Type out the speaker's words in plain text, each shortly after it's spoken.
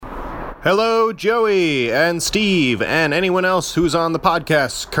Hello, Joey and Steve and anyone else who's on the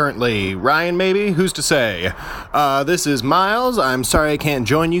podcast currently. Ryan, maybe? Who's to say? This is Miles. I'm sorry I can't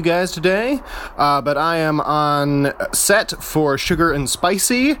join you guys today, but I am on set for Sugar and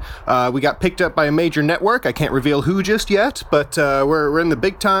Spicy. We got picked up by a major network. I can't reveal who just yet, but we're in the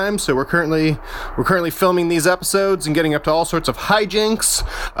big time, so we're currently filming these episodes and getting up to all sorts of hijinks.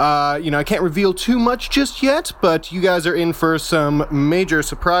 I can't reveal too much just yet, but you guys are in for some major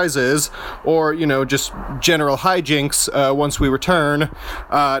surprises. Or, just general hijinks once we return.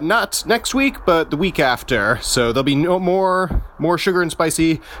 Not next week, but the week after. So there'll be no more Sugar and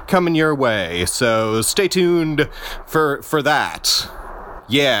Spicy coming your way. So stay tuned for that.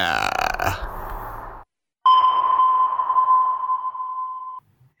 Yeah.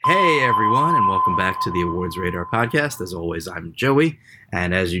 Hey everyone, and welcome back to the Awards Radar podcast. As always, I'm Joey,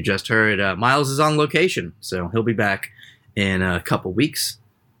 and as you just heard, Miles is on location, so he'll be back in a couple weeks.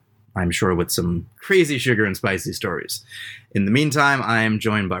 I'm sure with some crazy Sugar and Spicy stories. In the meantime, I am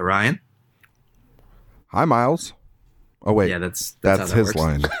joined by Ryan. Hi, Miles. Oh, wait. Yeah, that's his works.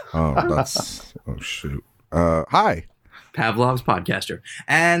 line. Oh, shoot. Hi. Pavlov's podcaster.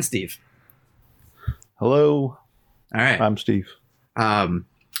 And Steve. Hello. All right. I'm Steve.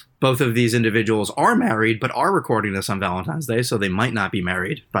 Both of these individuals are married, but are recording this on Valentine's Day, so they might not be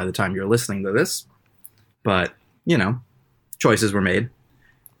married by the time you're listening to this. But, choices were made.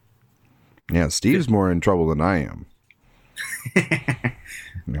 Yeah, Steve's more in trouble than I am.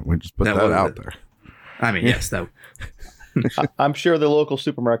 We just put that out there. I mean, yes, though. I'm sure the local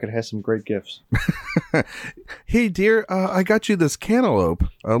supermarket has some great gifts. Hey, dear, I got you this cantaloupe.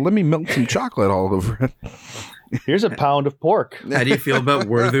 Let me melt some chocolate all over it. Here's a pound of pork. How do you feel about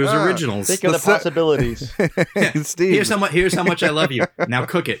Werther's Originals? Think of the possibilities. Hey, Steve. Here's how much I love you. Now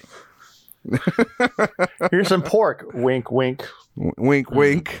cook it. Here's some pork. Wink, wink. Wink,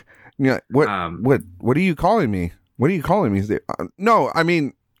 wink. Yeah. What are you calling me? What are you calling me? No, I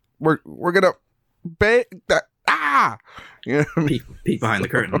mean, we're gonna bake that. Peek behind the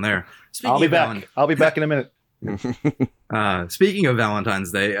curtain there. I'll be back. I'll be back in a minute. Speaking of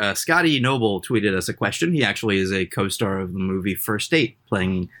Valentine's Day, Scotty Noble tweeted us a question. He actually is a co-star of the movie First Date,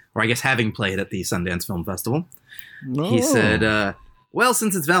 having played at the Sundance Film Festival. Oh. He said, well,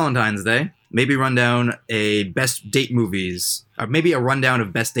 since it's Valentine's Day, maybe run down a best date movies, or maybe a rundown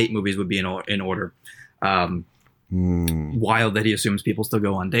of best date movies would be in order. Wild that he assumes people still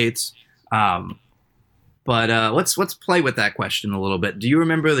go on dates. But let's play with that question a little bit. Do you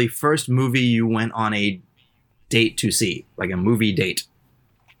remember the first movie you went on a date to see, like a movie date?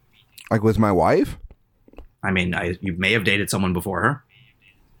 Like with my wife? I mean, you may have dated someone before her.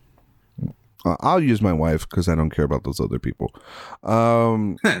 I'll use my wife because I don't care about those other people.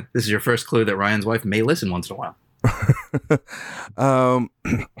 This is your first clue that Ryan's wife may listen once in a while.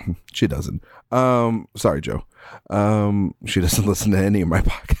 She doesn't. Sorry, Joe. She doesn't listen to any of my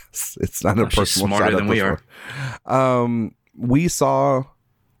podcasts. It's not a personal. She's smarter than we are. We saw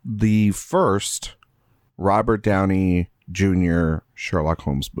the first Robert Downey Jr. Sherlock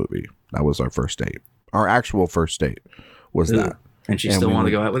Holmes movie. That was our first date. Our actual first date was that. And she still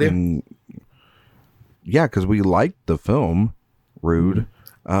wanted to go out with you? Yeah, because we liked the film, Rude.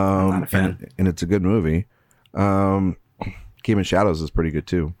 I'm not a fan. And it's a good movie. Game of Shadows is pretty good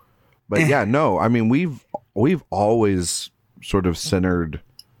too. But yeah, no, I mean, we've always sort of centered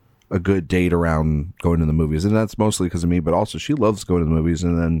a good date around going to the movies. And that's mostly because of me, but also she loves going to the movies.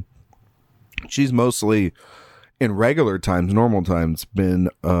 And then she's mostly, in regular times, normal times, been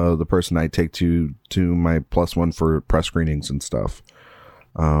the person I take to my +1 for press screenings and stuff.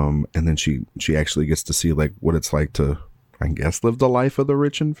 And then she actually gets to see like what it's like to, I guess, live the life of the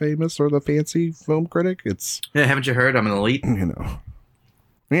rich and famous or the fancy film critic. Yeah, haven't you heard? I'm an elite.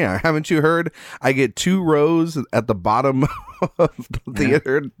 Yeah, haven't you heard? I get 2 rows at the bottom of the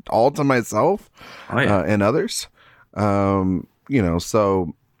theater all to myself and others.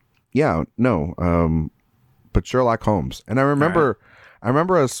 So yeah, no. But Sherlock Holmes, and I remember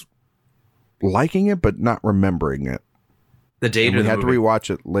us liking it, but not remembering it. The date, and we had to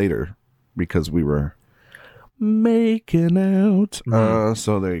rewatch it later because we were making out.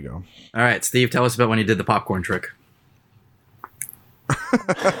 So there you go. All right, Steve, tell us about when you did the popcorn trick.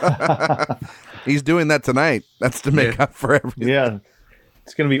 He's doing that tonight. That's to make up for everything. Yeah.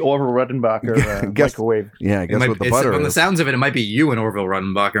 It's going to be Orville Redenbacher microwave. Yeah, I guess with the butter. On the sounds of it, it might be you and Orville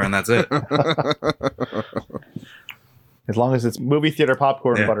Redenbacher, and that's it. As long as it's movie theater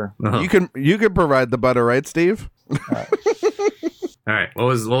popcorn butter. Uh-huh. You can provide the butter, right, Steve? All right. What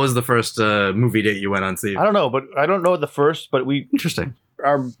was the first movie date you went on, Steve? I don't know, but I don't know the first, but Interesting.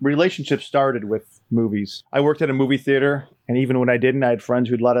 Our relationship started with movies. I worked at a movie theater, and even when I didn't, I had friends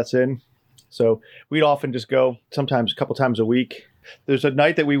who'd let us in. So we'd often just go, sometimes a couple times a week. There's a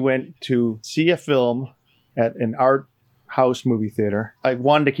night that we went to see a film at an art house movie theater. I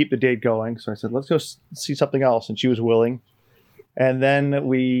wanted to keep the date going, so I said, let's go see something else, and she was willing. And then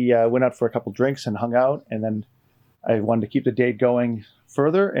we went out for a couple drinks and hung out, and then I wanted to keep the date going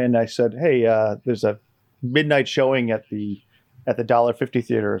further, and I said, hey, there's a midnight showing at the $1.50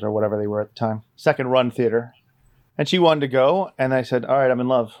 theaters or whatever they were at the time, second run theater. And she wanted to go, and I said, all right, I'm in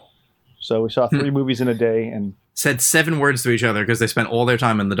love. So we saw 3 movies in a day, and Said 7 words to each other because they spent all their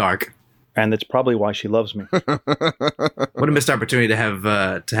time in the dark. that's probably why she loves me. What a missed opportunity to have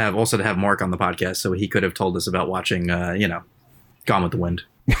Mark on the podcast, so he could have told us about watching, Gone with the Wind.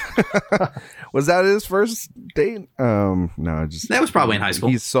 Was that his first date? No, just That was probably in high school.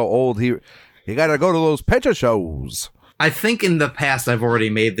 He's so old. He got to go to those picture shows. I think in the past I've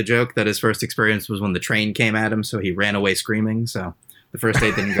already made the joke that his first experience was when the train came at him, so he ran away screaming. So the first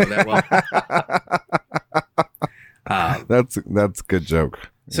date didn't go that well. That's a good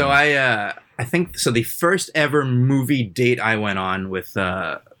joke. So I think so. The first ever movie date I went on with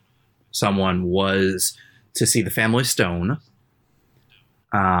someone was to see The Family Stone.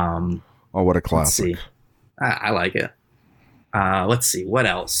 Oh, what a Let's classic! see. I like it. Let's see what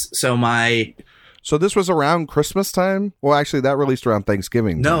else. So this was around Christmas time. Well, actually, that released around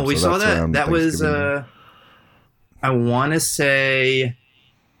Thanksgiving. No, time, we so saw that's that. around That was Thanksgiving. I want to say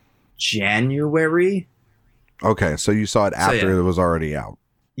January. Okay, so you saw it after yeah. it was already out.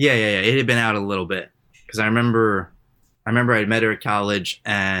 Yeah. It had been out a little bit because I remember I met her at college,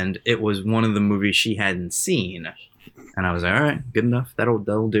 and it was one of the movies she hadn't seen, and I was like, all right, good enough. That'll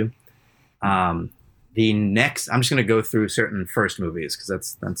do. The next, I'm just going to go through certain first movies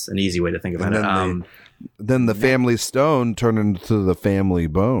because that's an easy way to think about And it. then the Family Stone turned into the Family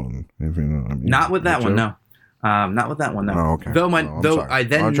Bone. If you know what I mean. Not with that one, joke? no. Not with that one, no. Oh, okay. Though I'm sorry. I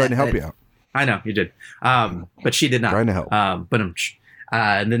then I'm trying to help you out. I know you did, but she did not. Trying to help.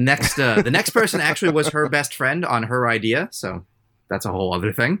 And the next person actually was her best friend on her idea, so that's a whole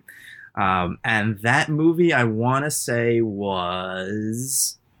other thing. And that movie, I want to say,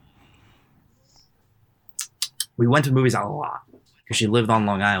 was we went to movies a lot because she lived on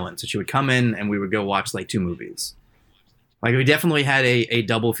Long Island, so she would come in and we would go watch like 2 movies. Like we definitely had a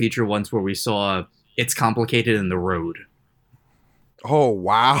double feature once where we saw It's Complicated in The Road. Oh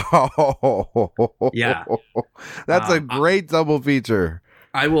wow! Yeah. That's a great double feature.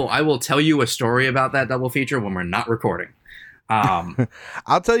 I will tell you a story about that double feature when we're not recording.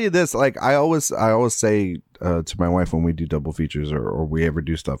 I'll tell you this: like I always say to my wife when we do double features or we ever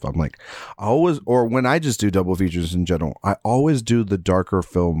do stuff, I'm like, or when I just do double features in general, I always do the darker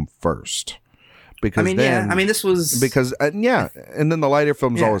film first. Because this was and then the lighter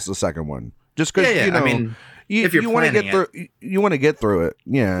film's always the second one. Just because you know. If you're you want to get planning through, you want to get through it.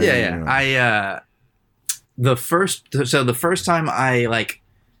 Yeah. Yeah. The first time I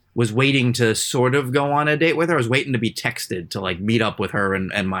was waiting to sort of go on a date with her, I was waiting to be texted to meet up with her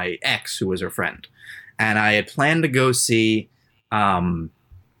and my ex, who was her friend. And I had planned to go see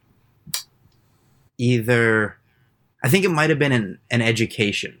either, I think it might have been an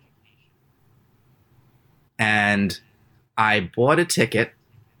Education. And I bought a ticket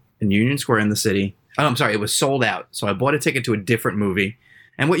in Union Square in the city. Oh, I'm sorry, it was sold out. So I bought a ticket to a different movie.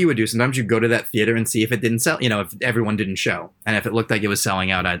 And what you would do, sometimes you go to that theater and see if it didn't sell, if everyone didn't show. And if it looked like it was selling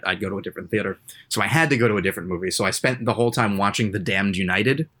out, I'd go to a different theater. So I had to go to a different movie. So I spent the whole time watching The Damned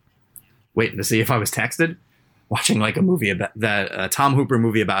United, waiting to see if I was texted, watching a movie about that Tom Hooper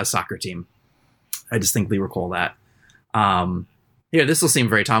movie about a soccer team. I distinctly recall that. This will seem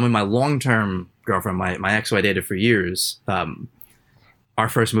very Tommy. My long-term girlfriend, my ex who I dated for years, our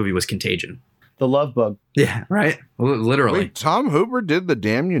first movie was Contagion. The Love Bug. Yeah, right? Literally. Wait, Tom Hooper did The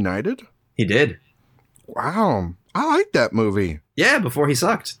Damn United? He did. Wow. I like that movie. Yeah, before he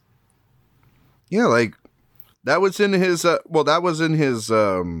sucked. Yeah, that was in his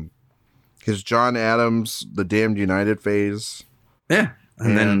his John Adams The Damned United phase. Yeah.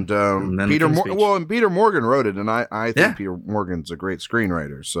 And then Peter King's Speech. and Peter Morgan wrote it, and I think Peter Morgan's a great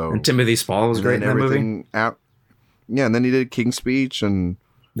screenwriter. So and Timothy Spall was great in that movie. And then he did King's Speech and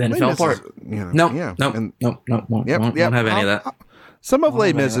then fell apart. Won't have any of that. Some of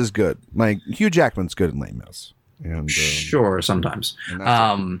Les Mis is good. Hugh Jackman's good in Les Mis. And sure, sometimes.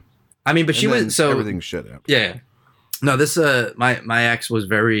 But she was so everything's shit up. Yeah. No, this my ex was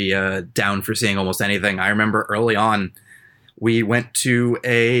very down for seeing almost anything. I remember early on, we went to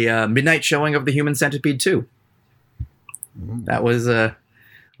a midnight showing of The Human Centipede 2. That was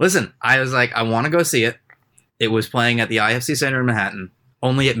listen. I was like, I want to go see it. It was playing at the IFC Center in Manhattan.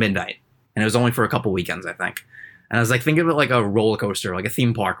 Only at midnight, and it was only for a couple weekends, I think. And I was like, think of it like a roller coaster, like a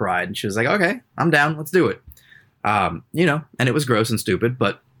theme park ride. And she was like, okay, I'm down. Let's do it. And it was gross and stupid,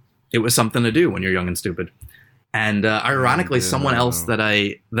 but it was something to do when you're young and stupid. And ironically, someone else that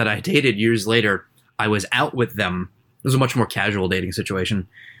I dated years later, I was out with them. It was a much more casual dating situation.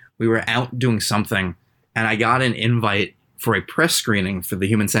 We were out doing something, and I got an invite for a press screening for The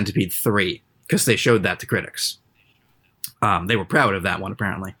Human Centipede 3, because they showed that to critics. They were proud of that one,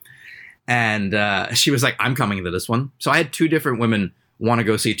 apparently. And she was like, I'm coming to this one. So I had two different women want to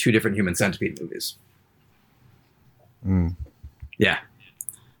go see two different Human Centipede movies. Yeah.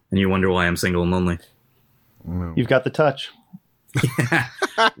 And you wonder why I'm single and lonely. You've got the touch.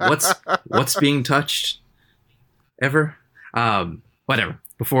 What's being touched ever? Whatever.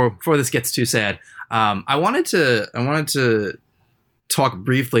 Before this gets too sad, I wanted to talk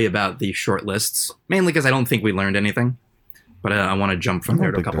briefly about the short lists, mainly because I don't think we learned anything, but I want to jump from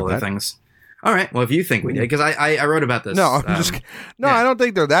there to a couple other things. All right. Well, if you think we did, because I wrote about this. No, I don't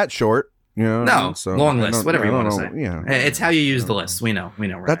think they're that short. No, so long list, whatever you want to say. Yeah, it's how you use the lists. We know.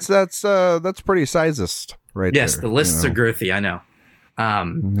 Ryan. That's pretty sizist, right? Yes, there, the lists are girthy. I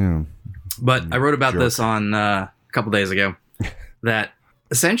know. But I wrote about this on a couple days ago. That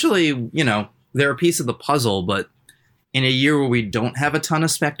essentially, they're a piece of the puzzle, but in a year where we don't have a ton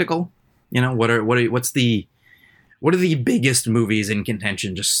of spectacle, what are the biggest movies in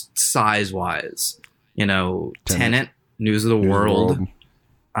contention, just size wise? Tenet, News of the World.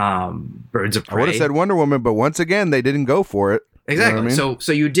 Birds of Prey. I would have said Wonder Woman, but once again, they didn't go for it. Exactly. You know what I mean?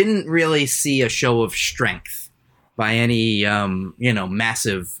 So you didn't really see a show of strength by any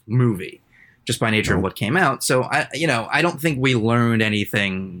massive movie, just by nature of what came out. So I don't think we learned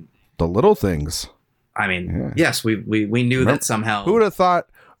anything. The little things. I mean, yes, we knew that somehow. Who would have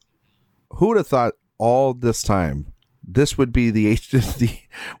thought all this time this would be the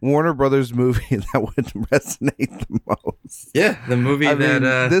Warner Brothers movie that would resonate the most? Yeah, the movie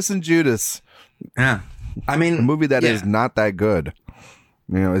this and Judas. Yeah, I mean, a movie that is not that good.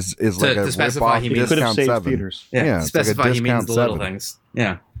 Is like a specify he means discount saved 7. theaters. Yeah, to specify like he means the little 7. things.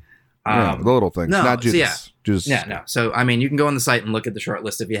 Yeah. The little things, no, not Judas. So yeah. Judas. Yeah, no. So, I mean, you can go on the site and look at the short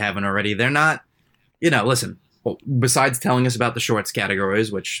list if you haven't already. They're not, listen, besides telling us about the shorts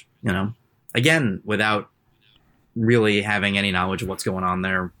categories, which, again, without really having any knowledge of what's going on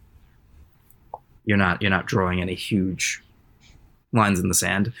there, you're not drawing any huge lines in the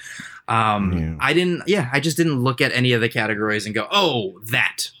sand. I just didn't look at any of the categories and go, oh,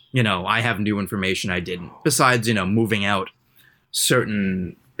 that, I have new information I didn't. Besides, moving out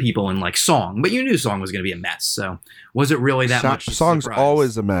certain people in like song, but you knew song was going to be a mess. So was it really that much? Song's surprise?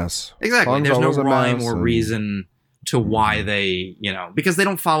 Always a mess. Exactly. Song's There's no rhyme or and reason to why they, because they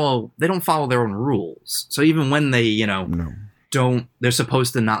don't follow their own rules. So even when they, they're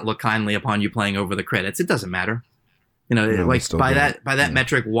supposed to not look kindly upon you playing over the credits. It doesn't matter. By that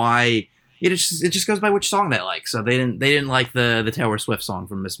metric, why it just goes by which song they like. So they didn't like the Taylor Swift song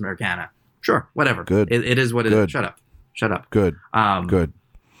from Miss Americana. Sure, whatever. Good. It is what it is. Shut up. Good. Good.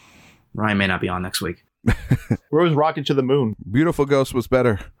 Ryan may not be on next week. Where was Rocket to the Moon? Beautiful Ghost was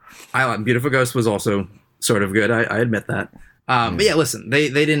better. Beautiful Ghost was also sort of good. I admit that. But yeah, listen, they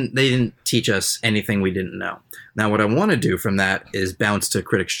didn't teach us anything we didn't know. Now, what I want to do from that is bounce to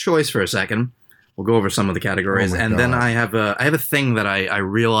Critics' Choice for a second. We'll go over some of the categories, and then I have a thing that I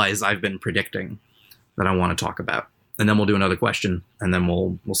realize I've been predicting that I want to talk about, and then we'll do another question, and then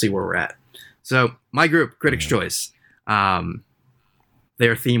we'll see where we're at. So my group, Critics' Choice,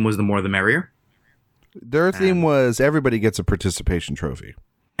 their theme was the more the merrier. Their theme was everybody gets a participation trophy.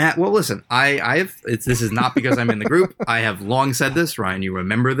 Well, listen, this is not because I'm in the group. I have long said this, Ryan. You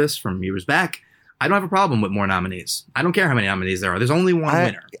remember this from years back. I don't have a problem with more nominees. I don't care how many nominees there are. There's only one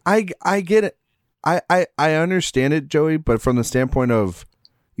winner. I get it. I understand it, Joey, but from the standpoint of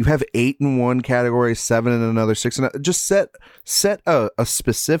you have 8 in one category, 7 in another, 6 in another, just set a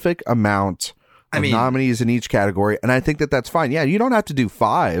specific amount of nominees in each category, and I think that's fine. Yeah, you don't have to do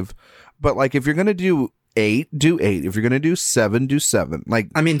 5, but like if you're going to do 8, do 8. If you're going to do 7, do 7.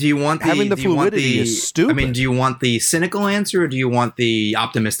 Like, do you want having the fluidity is stupid. Do you want the cynical answer or do you want the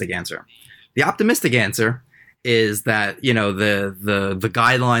optimistic answer? The optimistic answer is that the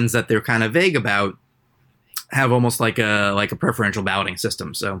guidelines that they're kind of vague about have almost like a preferential balloting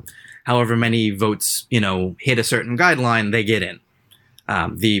system. So, however many votes hit a certain guideline, they get in.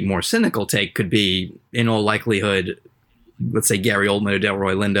 The more cynical take could be, in all likelihood, let's say Gary Oldman or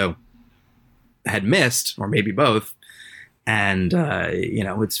Delroy Lindo had missed, or maybe both, and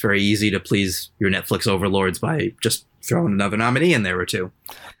it's very easy to please your Netflix overlords by just throwing another nominee in there or two.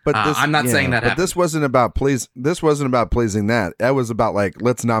 But I'm not saying that But happened. this wasn't about pleasing that. That was about like,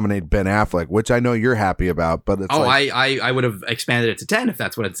 let's nominate Ben Affleck, which I know you're happy about. But it's I would have expanded it to 10 if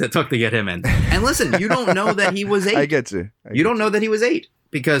that's what it took to get him in. And listen, you don't know that he was 8. I get you. You don't know that he was 8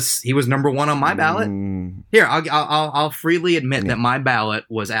 because he was number 1 on my ballot. Here, I'll freely admit that my ballot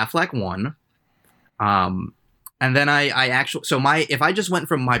was Affleck 1. And then I actually, if I just went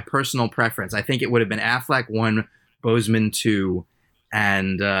from my personal preference, I think it would have been Affleck 1, Boseman 2,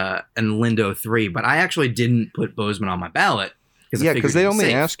 and Lindo 3. But I actually didn't put Boseman on my ballot because they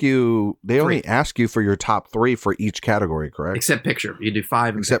only ask you Three. for your top 3 for each category, correct? Except picture. You do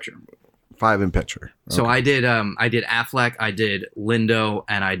 5 in picture. 5 in picture. Okay. So I did Affleck, I did Lindo,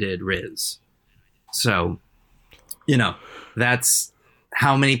 and I did Riz. So, that's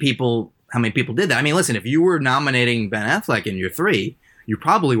how many people did that. I mean, listen, if you were nominating Ben Affleck in your 3, you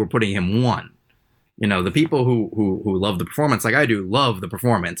probably were putting him 1. The people who love the performance, like I do, love the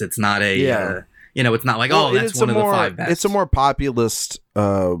performance. It's not it's not like, that's one of the 5 best. It's a more populist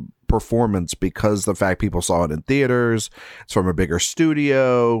performance because the fact people saw it in theaters. It's from a bigger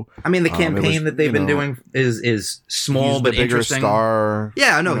studio. I mean, the campaign that they've been doing is small he's but the bigger interesting. Star.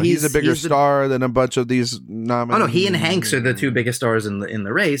 Yeah, no, he's a bigger star than a bunch of these nominees. Oh no, he and Hanks are the 2 biggest stars in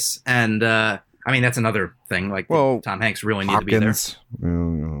the race, and I mean that's another thing. Like, Tom Hanks really need to be there.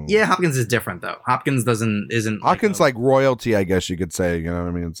 Yeah, Hopkins is different though. Hopkins isn't. Hopkins like royalty, I guess you could say. You know what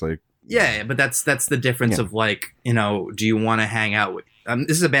I mean? It's like but that's the difference of like do you want to hang out with?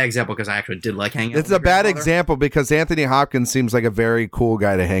 This is a bad example because I actually did like hanging out. It's a bad example because Anthony Hopkins seems like a very cool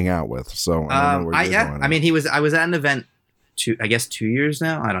guy to hang out with. So I don't know where you're going. I mean, I was at an event 2 years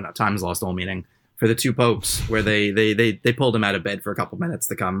now. I don't know. Time's lost all meaning for the 2 popes where they pulled him out of bed for a couple minutes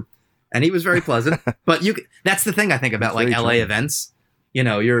to come, and he was very pleasant. But that's the thing I think about like LA events.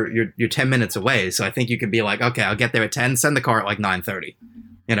 You're 10 minutes away, so I think you could be like, okay, I'll get there at 10. Send the car at like 9:30.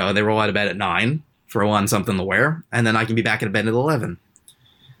 They roll out of bed at 9, throw on something to wear, and then I can be back in bed at 11.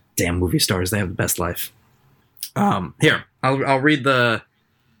 Damn movie stars, they have the best life. Here, I'll read the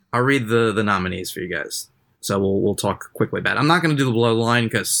nominees for you guys. So we'll talk quickly about it. I'm not going to do the below the line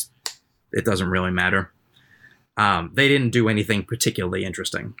because it doesn't really matter. They didn't do anything particularly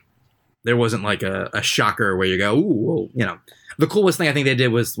interesting. There wasn't like a shocker where you go, ooh, well, The coolest thing I think they did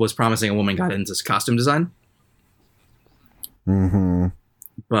was Promising a Woman got into costume design. Mm-hmm.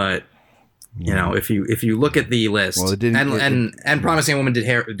 But if you look at the list, and Promising a Woman did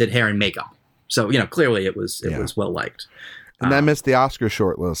hair and makeup, so clearly it was well liked. And that missed the Oscar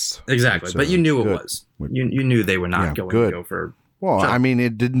shortlist. Exactly, but you knew it was. You knew they were not going to go for. Well, I mean,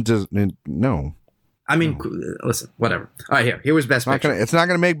 it didn't. No. I mean, listen, whatever. All right, here was best picture. It's not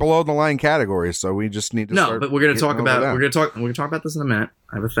going to make below the line categories, so we just need to. No, but we're going to talk about. We're going to talk about this in a minute.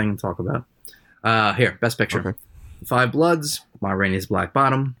 I have a thing to talk about. Here, best picture. Okay. 5 Bloods, Ma Rainey's Black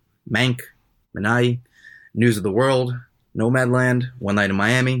Bottom, Mank, Minari, News of the World, Nomadland, One Night in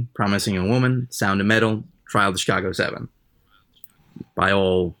Miami, Promising a Woman, Sound of Metal, Trial of the Chicago 7. By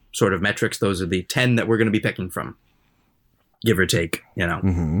all sort of metrics, those are the 10 that we're going to be picking from, give or take.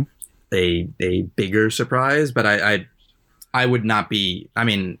 Mm-hmm. A bigger surprise, but I would not be. I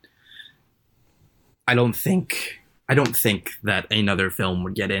mean, I don't think that another film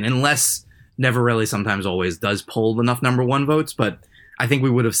would get in unless Never Really Sometimes Always does pull enough number 1 votes, but I think we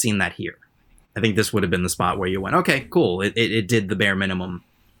would have seen that here. I think this would have been the spot where you went, okay, cool. It did the bare minimum,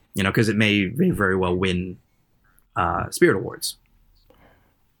 because it may very well win Spirit Awards.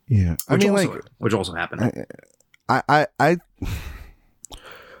 Yeah, which also happened. I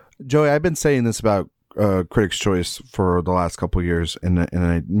Joey, I've been saying this about Critics' Choice for the last couple of years, and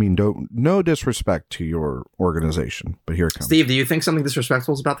I mean, no disrespect to your organization, but here it comes. Steve, do you think something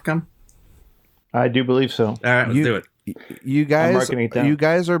disrespectful is about to come? I do believe so. All right, let's do it. You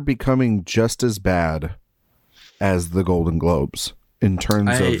guys are becoming just as bad as the Golden Globes in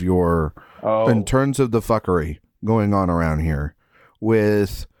terms of in terms of the fuckery going on around here.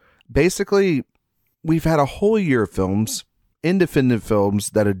 With basically, we've had a whole year of films, independent films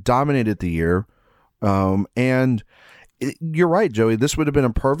that have dominated the year, and you're right, Joey. This would have been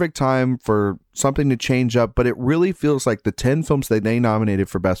a perfect time for something to change up, but it really feels like the 10 films that they nominated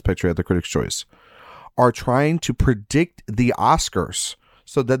for Best Picture at the Critics' Choice are trying to predict the Oscars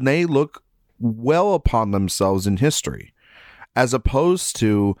so that they look well upon themselves in history, as opposed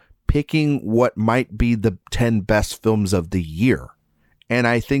to picking what might be the 10 best films of the year. And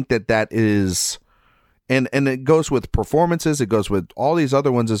I think that is, and it goes with performances, it goes with all these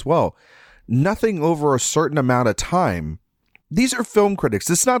other ones as well. Nothing over a certain amount of time. These are film critics.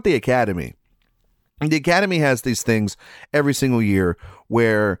 It's not the Academy. The Academy has these things every single year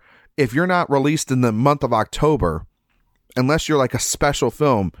where if you're not released in the month of October, unless you're like a special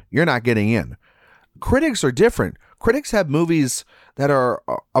film, you're not getting in. Critics are different. Critics have movies that are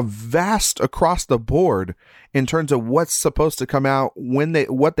a vast across the board in terms of what's supposed to come out,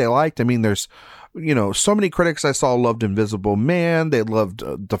 what they liked. I mean, there's, so many critics I saw loved Invisible Man. They loved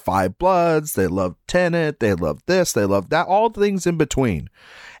The Five Bloods. They loved Tenet. They loved this. They loved that. All things in between.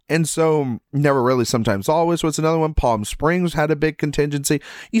 And so Never Really, Sometimes Always was another one. Palm Springs had a big contingency.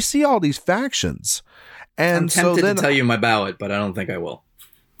 You see all these factions. And I'm tempted to tell you my ballot, but I don't think I will.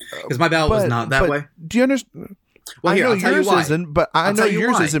 Because my ballot was not that way. Do you understand? Well, here, I know yours isn't, but I know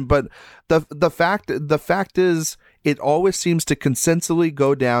yours isn't. But the fact is, it always seems to consistently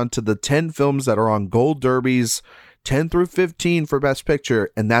go down to the 10 films that are on Gold Derbies, 10 through 15 for Best Picture,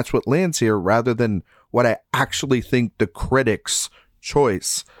 and that's what lands here, rather than what I actually think the critics'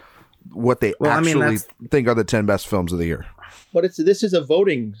 choice, what they think are the 10 best films of the year. But this is a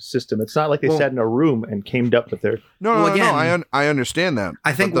voting system. It's not like they sat in a room and came up with their. No. I understand that.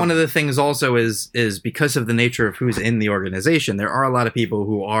 I think one of the things also is because of the nature of who's in the organization, there are a lot of people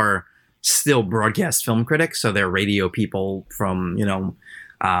who are still broadcast film critics. So they're radio people from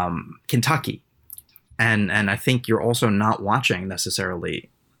Kentucky, and I think you're also not watching necessarily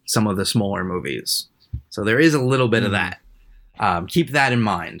some of the smaller movies. So there is a little bit of that. Keep that in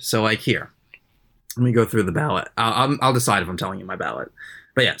mind. So like here. Let me go through the ballot. I'll decide if I'm telling you my ballot.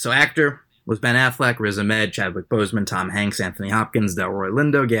 But yeah, so actor was Ben Affleck, Riz Ahmed, Chadwick Boseman, Tom Hanks, Anthony Hopkins, Delroy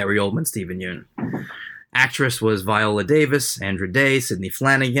Lindo, Gary Oldman, Stephen Yeun. Actress was Viola Davis, Andra Day, Sydney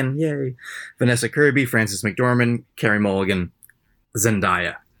Flanagan, yay, Vanessa Kirby, Frances McDormand, Carey Mulligan,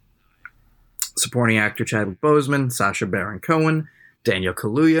 Zendaya. Supporting actor Chadwick Boseman, Sacha Baron Cohen, Daniel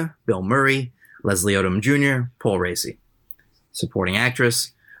Kaluuya, Bill Murray, Leslie Odom Jr., Paul Raci. Supporting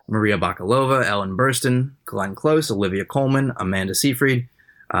actress Maria Bakalova, Ellen Burstyn, Glenn Close, Olivia Colman, Amanda Seyfried,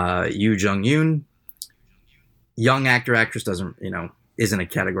 Yoo Jung-yoon. Young actress isn't a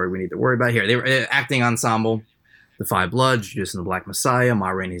category we need to worry about here. They were acting ensemble: The Five Bloods, Judas and the Black Messiah, Ma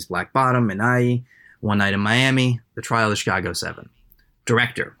Rainey's Black Bottom, Minai, One Night in Miami, The Trial of the Chicago 7.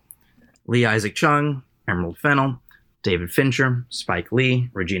 Director: Lee Isaac Chung, Emerald Fennell, David Fincher, Spike Lee,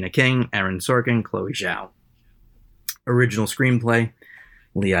 Regina King, Aaron Sorkin, Chloe Zhao. Original screenplay: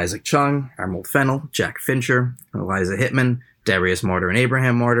 Lee Isaac Chung, Emerald Fennell, Jack Fincher, Eliza Hittman, Darius Marder and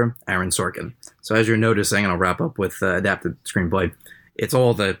Abraham Marder, Aaron Sorkin. So as you're noticing, and I'll wrap up with adapted screenplay, it's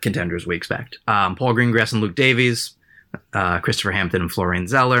all the contenders we expect. Paul Greengrass and Luke Davies, Christopher Hampton and Florian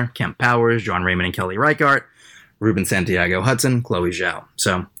Zeller, Kemp Powers, John Raymond and Kelly Reichardt, Ruben Santiago Hudson, Chloe Zhao.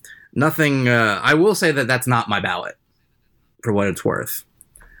 So nothing, I will say that that's not my ballot, for what it's worth.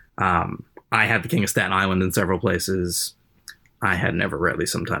 I had The King of Staten Island in several places. I had Never Really,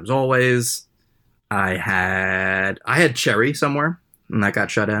 Sometimes Always. I had Cherry somewhere, and that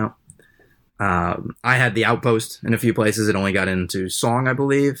got shut out. I had The Outpost in a few places. It only got into Song, I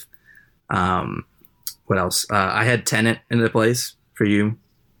believe. What else? I had Tenet in the place for you,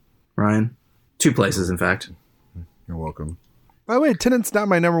 Ryan. 2 places, in fact. You're welcome. By the way, Tenet's not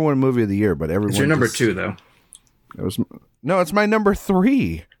my number 1 movie of the year, but everyone. It's your number 2, though. It's my number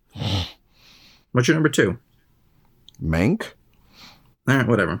 3. What's your number 2? Mank. All right,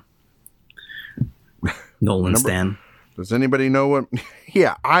 whatever. Nolan stan. Does anybody know what?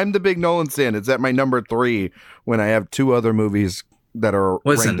 Yeah, I'm the big Nolan stan. It's at my number 3 when I have 2 other movies that are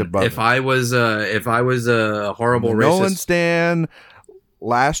ranked above. If I was a horrible racist, Nolan stan.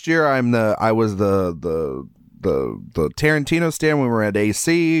 Last year, I was the Tarantino stan when we were at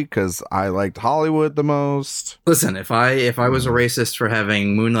AC because I liked Hollywood the most. Listen, if I was a racist for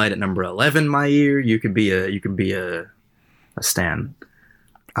having Moonlight at number 11 my year, you could be a stan.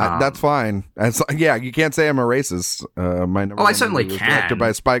 That's fine. You can't say I'm a racist. My number I certainly was can. Directed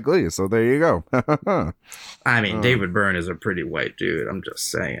by Spike Lee, so there you go. I mean, David Byrne is a pretty white dude. I'm just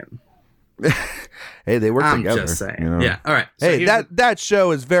saying. Hey, they work together. I'm just saying. Yeah. All right. So hey, that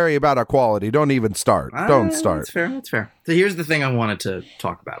show is very about equality. Don't even start. Don't start. That's fair. So here's the thing I wanted to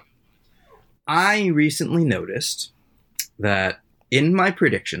talk about. I recently noticed that in my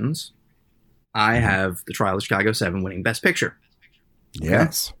predictions, I have The Trial of Chicago 7 winning Best Picture.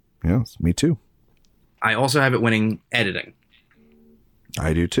 Yes. Okay? Yes, me too. I also have it winning editing.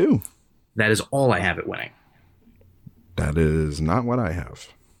 I do too. That is all I have it winning. That is not what I have.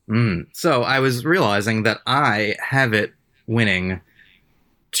 So I was realizing that I have it winning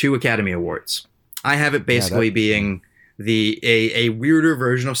 2 Academy Awards. I have it basically being a weirder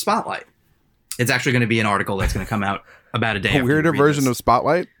version of Spotlight. It's actually going to be an article that's going to come out about a day after. A weirder version of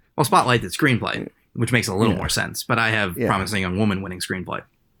Spotlight? Well, Spotlight, the screenplay, which makes a little more sense. But I have Promising Young Woman winning screenplay,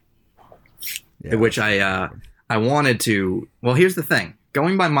 which I wanted to. Well, here's the thing.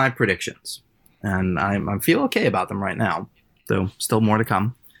 Going by my predictions, and I feel okay about them right now, though still more to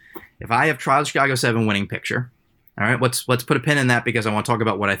come. If I have Trial of Chicago 7 winning picture, all right, let's put a pin in that because I want to talk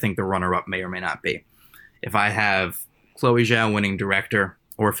about what I think the runner-up may or may not be. If I have Chloe Zhao winning director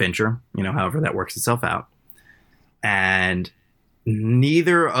or Fincher, however that works itself out, and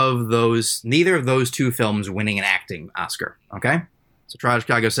neither of those two films winning an acting Oscar, okay? So Trial of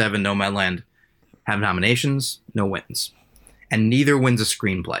Chicago 7, Nomadland have nominations, no wins. And neither wins a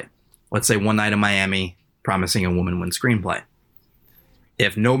screenplay. Let's say One Night in Miami, Promising a Woman wins screenplay.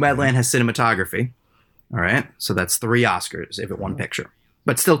 If Nomadland has cinematography, all right, so that's 3 Oscars if it won picture.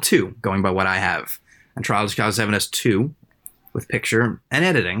 But still 2, going by what I have. And Trial of Chicago 7 has 2 with picture and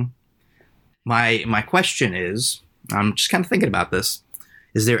editing. My question is, I'm just kind of thinking about this,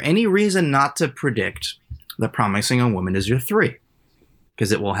 is there any reason not to predict that Promising a Woman is your 3?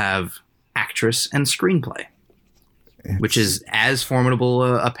 Because it will have actress and screenplay, which is as formidable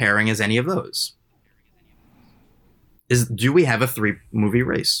a pairing as any of those. Do we have a 3-movie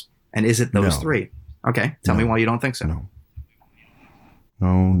race? And is it those 3? Okay, tell me why you don't think so. No.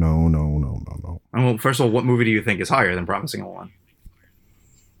 Well, first of all, what movie do you think is higher than Promising a Woman?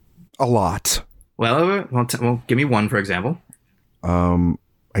 A lot. Well, give me one, for example.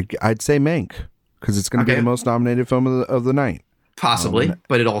 I'd say Mank, because it's going to be the most nominated film of the night. Possibly,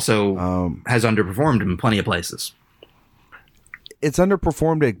 but it also has underperformed in plenty of places. It's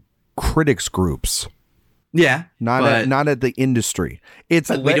underperformed at critics groups. Yeah, not at the industry. It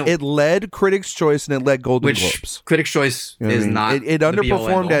led Critics' Choice and it led Golden Globes. Critics' Choice is not. It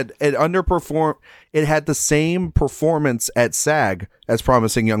underperformed It underperformed. It had the same performance at SAG as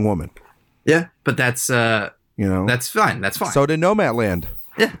Promising Young Woman. Yeah, but that's that's fine. That's fine. So did Nomadland.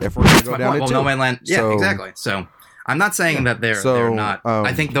 Yeah, if we're gonna go down it too. Nomadland. Yeah, exactly. So I'm not saying that they're not.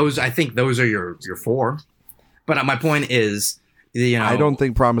 I think those are your 4. But my point is. I don't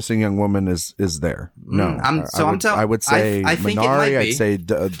think Promising Young Woman is there. No, I would say Minari. I'd say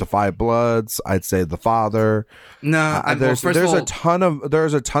The Five Bloods. I'd say The Father. No, there's a ton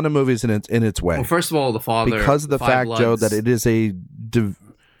of movies in its way. Well, first of all, The Father, because of the fact, Bloods. Joe, that it is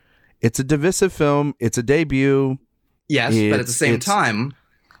it's a divisive film. It's a debut. Yes, but at the same time,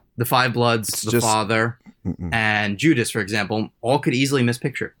 The Five Bloods, The Father, and Judas, for example, all could easily miss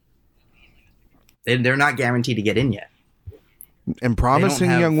picture. They're not guaranteed to get in yet. And Promising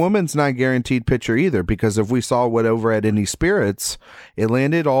Young Woman's not guaranteed picture either, because if we saw what over at Indie Spirits, it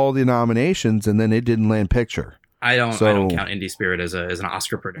landed all the nominations and then it didn't land picture. I don't count Indie Spirit as an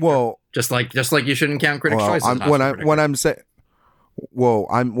Oscar predictor. Well, just like you shouldn't count Critics' Choice as an Oscar predictor.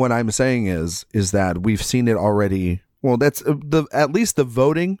 What I'm saying is that we've seen it already. Well, that's at least the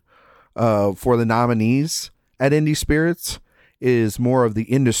voting for the nominees at Indie Spirits is more of the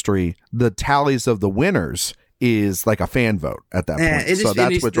industry. The tallies of the winners is like a fan vote at that point. So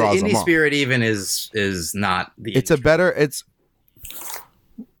that's what draws them off. Indie Spirit even is not the. It's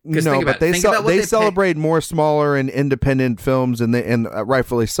but they celebrate more smaller and independent films, and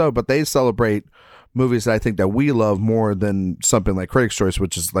rightfully so. But they celebrate movies that I think that we love more than something like Critics' Choice,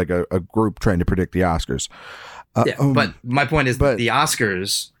 which is like a group trying to predict the Oscars. But my point is that the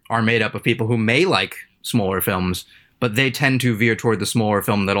Oscars are made up of people who may like smaller films, but they tend to veer toward the smaller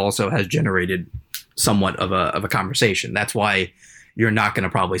film that also has generated somewhat of a conversation. That's why you're not going to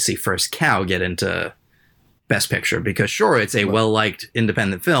probably see First Cow get into Best Picture, because sure, it's a well-liked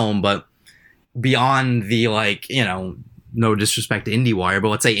independent film, but beyond the no disrespect to IndieWire, but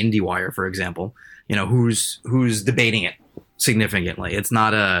let's say IndieWire, for example, who's debating it significantly. It's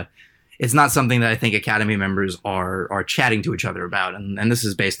not something that I think Academy members are chatting to each other about, and this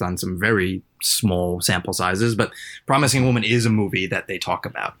is based on some very small sample sizes, but Promising Woman is a movie that they talk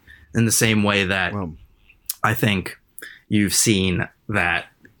about. In the same way that I think you've seen that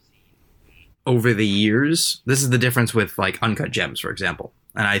over the years, this is the difference with like Uncut Gems, for example.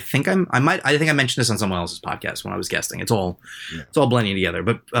 And I think I mentioned this on someone else's podcast when I was guesting. It's all blending together.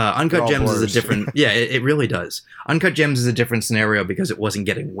 But Uncut Gems is a different. Yeah, it really does. Uncut Gems is a different scenario because it wasn't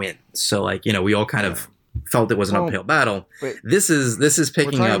getting wins. So we all kind of felt it was an uphill battle. This is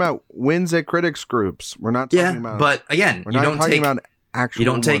picking we're talking up about wins at critics groups. We're not talking about. But again, you don't take about actual. You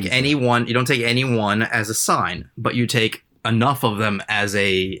don't take anyone. You don't take anyone as a sign, but you take enough of them as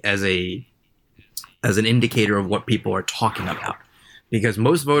an indicator of what people are talking about. Because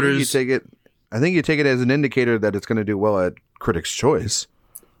most voters, I think you take it as an indicator that it's going to do well at Critics' Choice,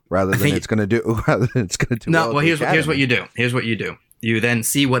 rather than it's going to do well. Here's what you do. Here's what you do. You then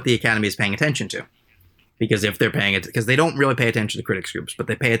see what the Academy is paying attention to, because if they're paying it, because they don't really pay attention to critics groups, but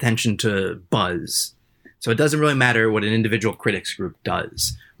they pay attention to buzz. So it doesn't really matter what an individual critics group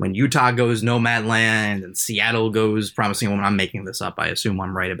does. When Utah goes Nomadland and Seattle goes Promising Woman, I'm making this up. I assume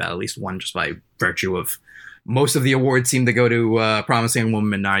I'm right about at least one just by virtue of most of the awards seem to go to Promising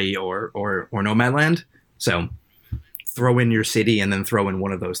Woman, Minari, or Nomadland. So throw in your city and then throw in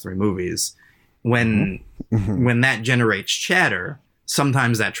one of those three movies. When that generates chatter,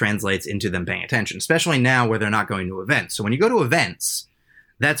 sometimes that translates into them paying attention, especially now where they're not going to events. So when you go to events,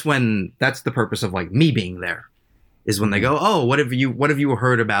 that's the purpose of like me being there, is when they go, oh, what have you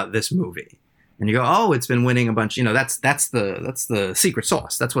heard about this movie? And you go, oh, it's been winning a bunch. That's the secret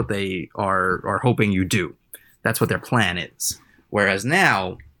sauce. That's what they are hoping you do. That's what their plan is. Whereas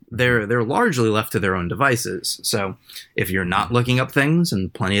now they're largely left to their own devices. So if you're not looking up things,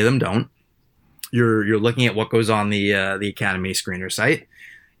 and plenty of them don't, you're looking at what goes on the Academy screener site.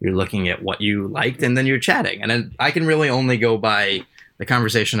 You're looking at what you liked, and then you're chatting. And I can really only go by the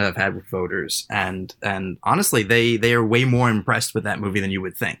conversation that I've had with voters, and honestly, they are way more impressed with that movie than you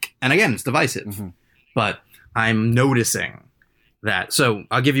would think. And again, it's divisive, but I'm noticing that. So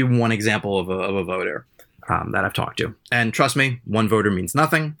I'll give you one example of a voter that I've talked to, and trust me, one voter means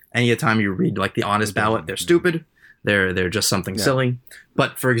nothing. Any time you read like the honest ballot, they're stupid. They're just something silly.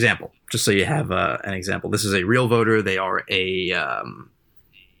 But for example, just so you have an example, this is a real voter. They are a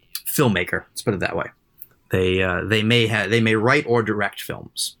filmmaker. Let's put it that way. They may write or direct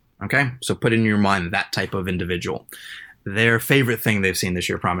films. Okay, so put in your mind that type of individual. Their favorite thing they've seen this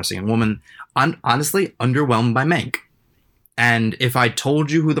year, Promising Woman, honestly underwhelmed by Mank. And if I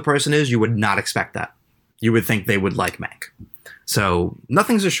told you who the person is, you would not expect that. You would think they would like Mank. So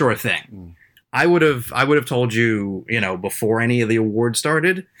nothing's a sure thing. I would have told you, before any of the awards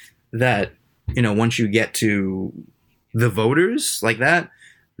started, that once you get to the voters like that,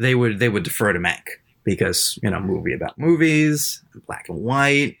 they would defer to Mank. Because, movie about movies, black and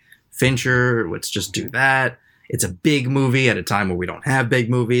white, Fincher, let's just do that. It's a big movie at a time where we don't have big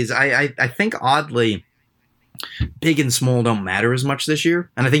movies. I think, oddly, big and small don't matter as much this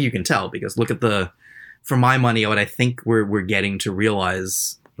year. And I think you can tell, because look at for my money, what I think we're getting to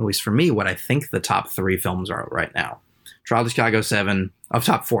realize, at least for me, what I think the top three films are right now. Trial of Chicago 7, of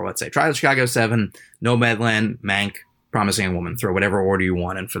top four, let's say. Trial of Chicago 7, Nomadland, Mank, Promising Woman. Throw whatever order you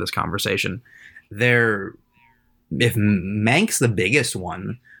want in for this conversation. If Mank's the biggest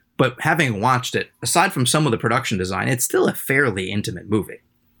one, but having watched it, aside from some of the production design, it's still a fairly intimate movie.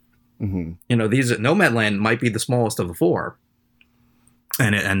 Nomadland might be the smallest of the four,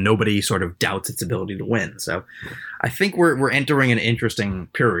 and nobody sort of doubts its ability to win. So I think we're entering an interesting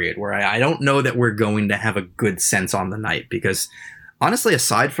period where I don't know that we're going to have a good sense on the night, because honestly,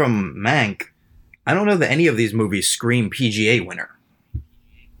 aside from Mank, I don't know that any of these movies scream PGA winner.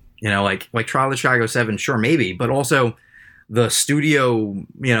 Like Trial of Chicago 7, sure, maybe, but also the studio,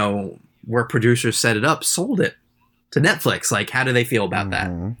 where producers set it up, sold it to Netflix. Like, how do they feel about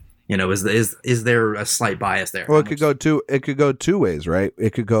that? Is there a slight bias there? Well, it could go two ways, right?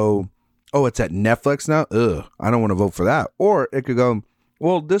 It could go, oh, it's at Netflix now? Ugh, I don't want to vote for that. Or it could go,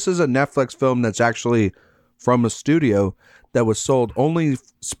 well, this is a Netflix film that's actually from a studio that was sold only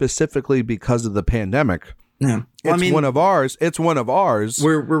specifically because of the pandemic. Yeah. Well, it's one of ours. It's one of ours.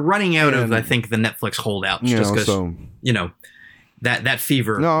 We're running out of, I think, the Netflix holdouts, just because that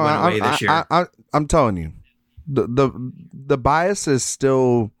fever went away this year. I'm telling you, the bias is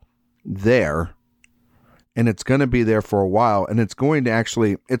still there, and it's going to be there for a while, and it's going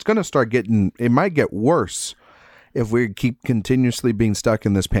to start getting. It might get worse if we keep continuously being stuck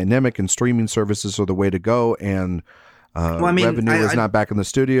in this pandemic, and streaming services are the way to go, and revenue is not back in the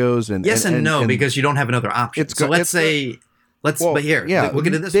studios. And yes and no, because you don't have another option. But here, look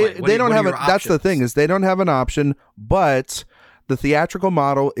at it this way. They don't have it. That's the thing, is they don't have an option, but the theatrical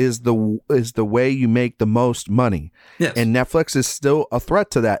model is the way you make the most money. Yes. And Netflix is still a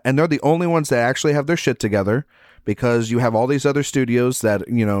threat to that. And they're the only ones that actually have their shit together, because you have all these other studios that,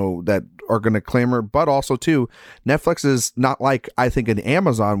 that are going to clamor. But also, too, Netflix is not like, I think, an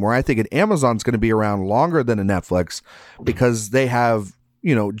Amazon, where I think an Amazon's going to be around longer than a Netflix, because they have,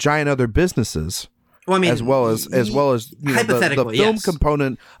 giant other businesses. Well, I mean, as well as hypothetically, the film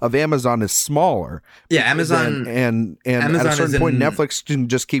component of Amazon is smaller. Yeah, Amazon and Amazon, at a certain point, Netflix can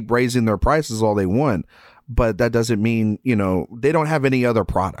just keep raising their prices all they want, but that doesn't mean they don't have any other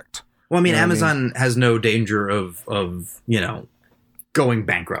product. Well, I mean, Amazon has no danger of going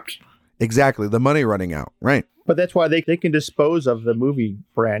bankrupt. Exactly, the money running out, right? But that's why they can dispose of the movie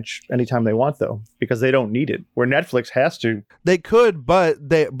branch anytime they want, though, because they don't need it. Where Netflix has to. They could, but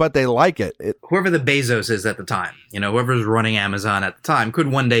they like it. Whoever the Bezos is at the time, whoever's running Amazon at the time, could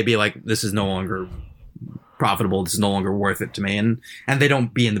one day be like, this is no longer profitable. This is no longer worth it to me. And they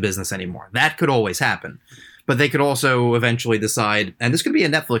don't be in the business anymore. That could always happen. But they could also eventually decide, and this could be a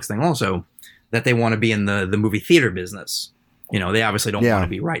Netflix thing also, that they want to be in the movie theater business. They obviously don't want to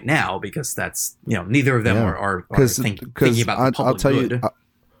be right now because that's, neither of them are thinking about the public good.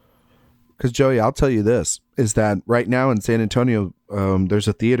 Because Joey, I'll tell you this, is that right now in San Antonio, there's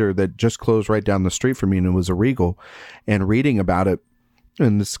a theater that just closed right down the street from me, and it was a Regal. And reading about it,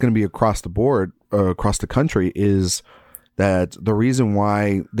 and this is going to be across the board, across the country, is that the reason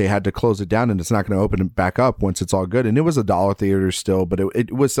why they had to close it down and it's not going to open it back up once it's all good. And it was a dollar theater still, but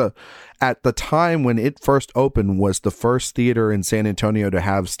it was at the time when it first opened, was the first theater in San Antonio to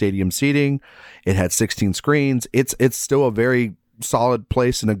have stadium seating. It had 16 screens. It's still a very solid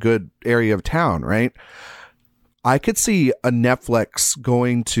place in a good area of town, right? I could see a Netflix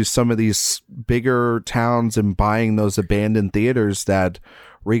going to some of these bigger towns and buying those abandoned theaters that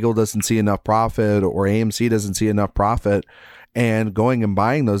Regal doesn't see enough profit or AMC doesn't see enough profit, and going and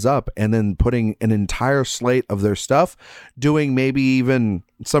buying those up and then putting an entire slate of their stuff, doing maybe even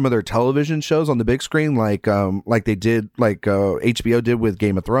some of their television shows on the big screen, like they did, like HBO did with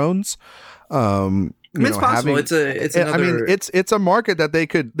Game of Thrones. It's possible. It's another... I mean, it's a market that they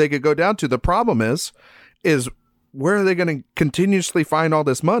could go down to. The problem is where are they going to continuously find all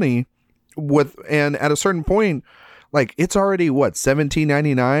this money with? And at a certain point, like, it's already what,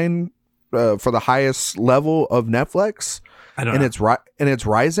 $17.99 for the highest level of Netflix, and it's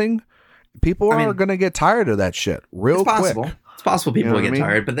rising. People are going to get tired of that shit real quick. It's possible people will get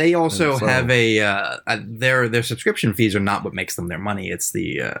tired, but they also have their subscription fees are not what makes them their money. It's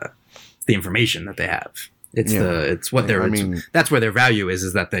the information that they have. That's where their value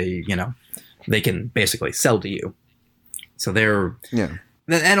is that they can basically sell to you. So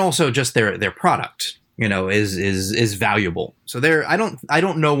and also just their product, is valuable. So I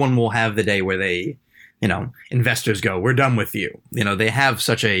don't know when we'll have the day where they, investors go, we're done with you. They have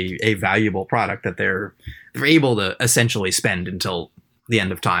such a valuable product that they're able to essentially spend until the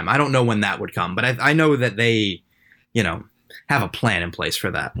end of time. I don't know when that would come, but I know that they, have a plan in place for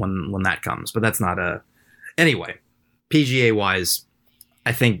that when that comes. But that's not anyway. PGA wise,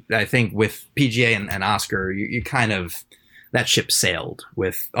 I think with PGA and Oscar, you kind of, that ship sailed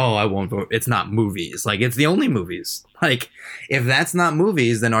with, I won't vote. It's not movies. Like, it's the only movies. Like, if that's not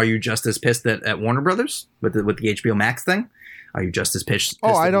movies, then are you just as pissed at Warner Brothers with the HBO Max thing? Are you just as pissed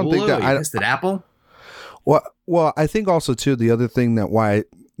at I don't Hulu? think that. Are you pissed at Apple? Well, I think also too, the other thing that why,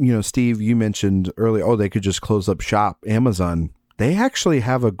 Steve, you mentioned earlier, they could just close up shop. Amazon, they actually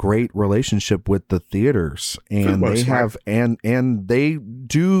have a great relationship with the theaters, and they have and they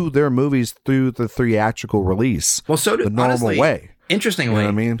do their movies through the theatrical release. Well, so do, the normal honestly, way.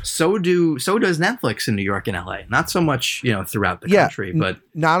 Interestingly, so does Netflix in New York and LA. Not so much, throughout the country, but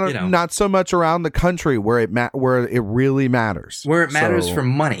not so much around the country where it really matters. Where it matters for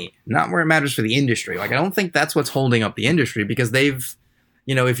money, not where it matters for the industry. Like, I don't think that's what's holding up the industry, because they've,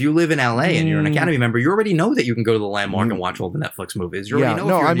 if you live in LA and you're an Academy member, you already know that you can go to the Landmark and watch all the Netflix movies. You already know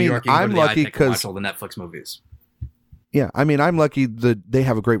if you're in New York, you can go to the iTech and watch all the Netflix movies. Yeah, I'm lucky that they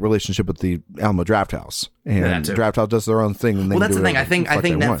have a great relationship with the Alamo Drafthouse, and Drafthouse does their own thing. And that's the thing. I think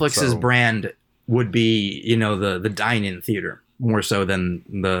Netflix's brand would be, the dine-in theater more so than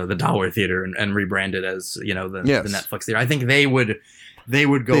the dollar theater, and rebrand it as the Netflix theater. I think they would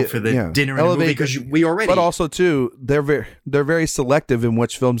go for the dinner and movie, because we already. But also too, they're very selective in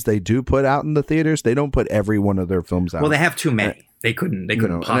which films they do put out in the theaters. They don't put every one of their films out. Well, they have too many. They couldn't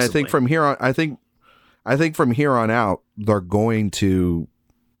possibly. And I think from here on, I think from here on out, they're going to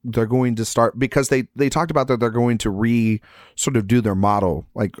start, because they talked about that they're going to sort of do their model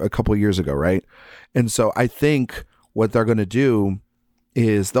like a couple of years ago, right? And so I think what they're going to do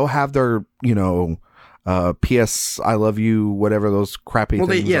is they'll have their PS I love you, whatever those crappy things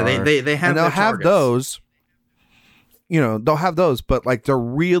are. They have, and they'll have those. They'll have those, but like they're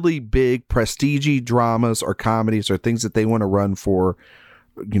really big prestige dramas or comedies or things that they want to run for,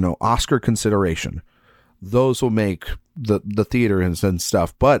 Oscar consideration. Those will make the theater and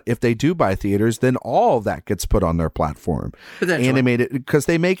stuff. But if they do buy theaters, then all of that gets put on their platform. Animated, because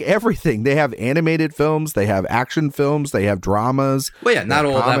they make everything. They have animated films, they have action films, they have dramas. Well, yeah, not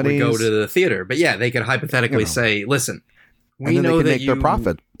all comedies. That would go to the theater, but yeah, they could hypothetically say, "Listen, we know that make their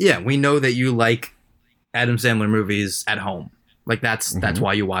profit. Yeah, we know that you like Adam Sandler movies at home. Like that's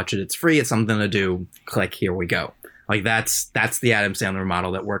why you watch it. It's free. It's something to do. Click, here we go. Like that's the Adam Sandler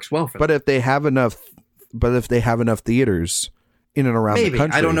model that works well for them. But if they have enough theaters in and around the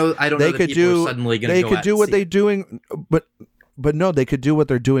country, I don't know. They could do. Suddenly they could do what they're doing, but no, they could do what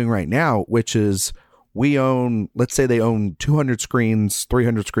they're doing right now, which is let's say they own 200 screens,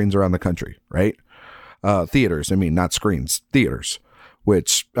 300 screens around the country, right? theaters. I mean, not screens, theaters,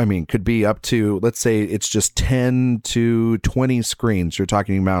 which I mean could be up to, let's say it's just 10 to 20 screens. You're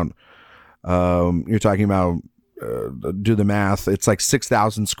talking about do the math. It's like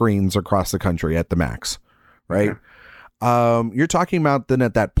 6,000 screens across the country at the max, right? Okay. You're talking about then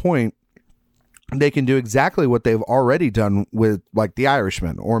at that point, they can do exactly what they've already done with like The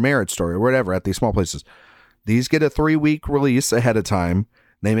Irishman or Marriage Story or whatever at these small places. These get a 3-week release ahead of time.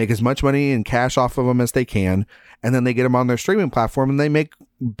 They make as much money in cash off of them as they can, and then they get them on their streaming platform and they make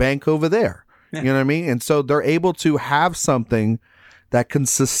bank over there. Yeah. You know what I mean? And so they're able to have something that can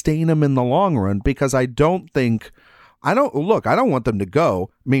sustain them in the long run, because I don't want them to go.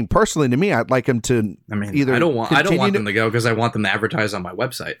 I mean, personally, to me, I'd like them to. I mean, either I don't want them to go because I want them to advertise on my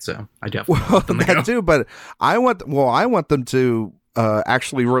website. So I definitely want them to go too. But I want them to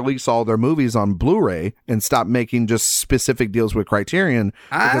actually release all their movies on Blu-ray and stop making just specific deals with Criterion,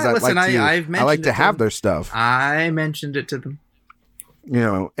 because I like to have their stuff. I mentioned it to them. You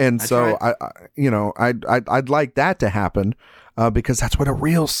know, and so I'd like that to happen, because that's what a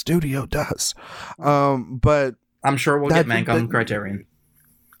real studio does. But I'm sure we'll get Mank on Criterion.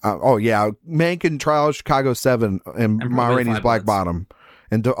 Oh yeah, Mank and Trial of Chicago 7 and Ma Rainey's Black Bottom,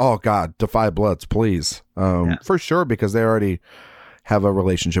 and Defy Bloods, please, for sure, because they already have a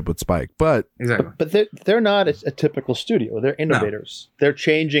relationship with Spike. But exactly, but they're not a typical studio. They're innovators. No. They're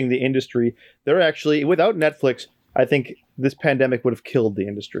changing the industry. They're actually, without Netflix, I think this pandemic would have killed the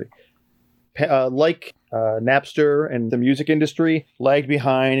industry. Napster and the music industry lagged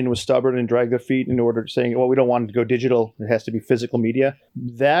behind and was stubborn and dragged their feet in order to saying, well, we don't want it to go digital. It has to be physical media.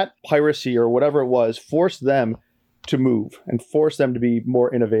 That piracy or whatever it was forced them to move and forced them to be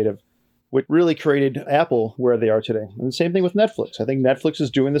more innovative, which really created Apple where they are today. And the same thing with Netflix. I think Netflix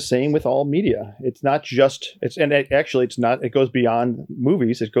is doing the same with all media. It's not just it goes beyond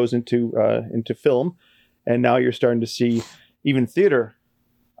movies. It goes into film. And now you're starting to see even theater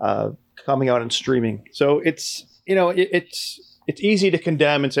coming out and streaming. So it's easy to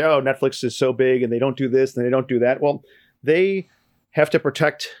condemn and say, oh, Netflix is so big and they don't do this and they don't do that. Well, they have to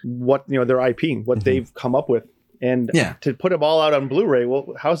protect what, their IP, what they've come up with. And to put them all out on Blu-ray,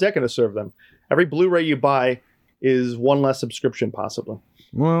 well, how's that going to serve them? Every Blu-ray you buy is one less subscription possibly.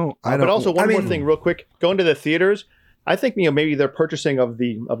 Well, but also one more thing real quick, going to the theaters, I think, maybe their purchasing of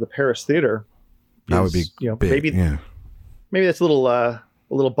the Paris theater that would be big, maybe that's a little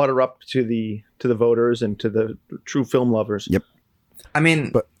butter up to the voters and to the true film lovers. Yep. I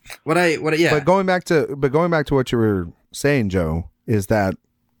mean, but going back to what you were saying, Joe, is that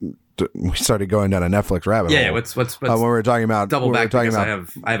we started going down a Netflix rabbit hole. Yeah. What's when we were talking about double back? I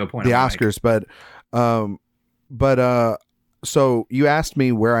have a point. The Oscars, so you asked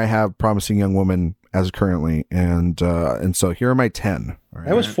me where I have Promising Young Woman as currently, and so here are my 10. Right?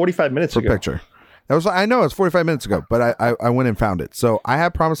 That was 45 minutes ago. Picture. I know it's 45 minutes ago, but I went and found it. So I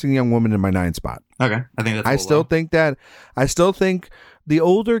have Promising Young Woman in my 9th spot. Okay, I think that's. I still think the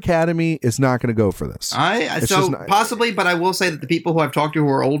older Academy is not going to go for this. Possibly, but I will say that the people who I've talked to who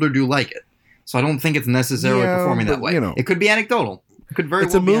are older do like it. So I don't think it's necessarily performing that way. It could be anecdotal. It could very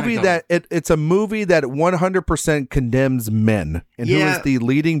well be anecdotal. It's a movie that 100% condemns men, and who is the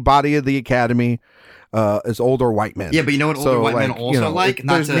leading body of the Academy is older white men. Yeah, but you know what older white men also like?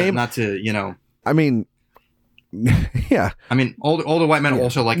 Not to. I mean, yeah. I mean, older white men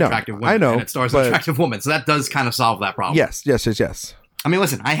also like attractive women. I know, and it stars an attractive woman, so that does kind of solve that problem. Yes. I mean,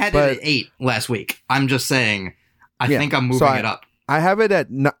 listen, I had it at 8 last week. I'm just saying, I think I'm moving it up. I have it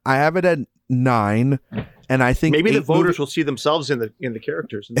at 9, and I think maybe the voters will see themselves in the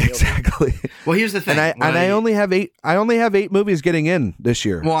characters. Exactly. Well, here's the thing, I only have 8. I only have 8 movies getting in this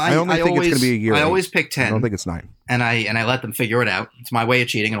year. Well, I only think it's going to be a year. I always pick 10. I don't think it's 9. And I let them figure it out. It's my way of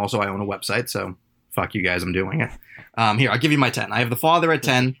cheating, and also I own a website, so fuck you guys, I'm doing it. Here, I'll give you my 10. I have The Father at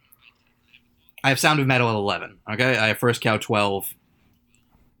 10. I have Sound of Metal at 11. Okay, I have First Cow 12.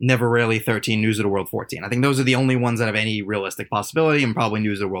 Never Really 13. News of the World 14. I think those are the only ones that have any realistic possibility, and probably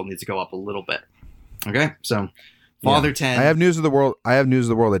News of the World needs to go up a little bit. Okay, so Father 10. I have News of the World. at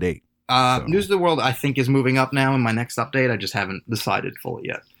 8. News of the World I think is moving up now in my next update. I just haven't decided fully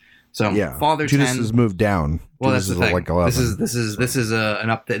yet. So Father Judas 10 has moved down. Well, Judas that's the thing. Like 11. This is an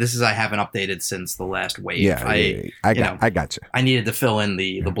update. I haven't updated since the last wave. Yeah, I got you. I needed to fill in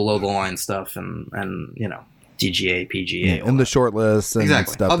the below the line stuff and DGA, PGA, and the short list and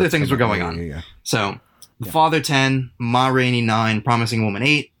exactly. stuff. Other things were going on. Yeah. So Father 10, Ma Rainey 9, Promising Woman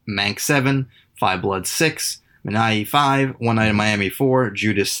 8, Mank 7, Five Bloods 6, Minari 5, One Night in Miami 4,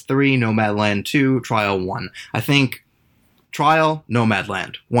 Judas 3, Nomadland 2, Trial 1. I think Trial,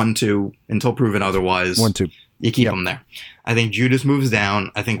 Nomadland 1, 2, until proven otherwise. 1, 2. You keep them there. I think Judas moves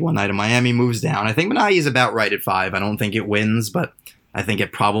down. I think One Night in Miami moves down. I think Minari is about right at 5. I don't think it wins, but I think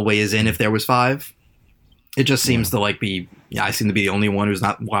it probably is in if there was 5. It just seems to like be. Yeah, I seem to be the only one who's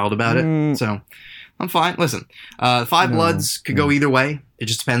not wild about it. So I'm fine. Listen, Five Bloods could go either way. It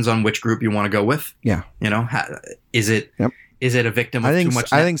just depends on which group you want to go with. Yeah. Is it a victim of too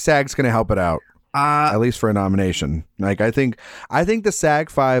much? I think SAG's going to help it out. At least for a nomination. Like I think the SAG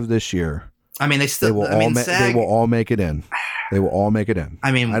 5 this year. I mean, they will all make it in. They will all make it in.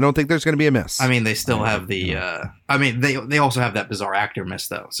 I mean, I don't think there's going to be a miss. I mean, they still have the. I mean, they also have that bizarre actor miss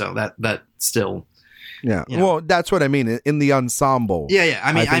though. So that still. Yeah. Well, that's what I mean in the ensemble. Yeah.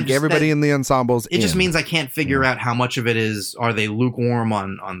 I mean, I think everybody in the ensembles. It just means I can't figure out how much of it is. Are they lukewarm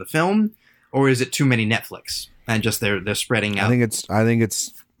on the film, or is it too many Netflix and just they're spreading out? I think it's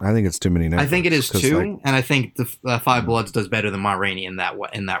too many Netflix. I think it is too, and I think the Five Bloods does better than Ma Rainey in that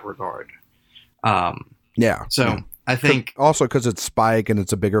regard. Yeah. So I think also because it's Spike and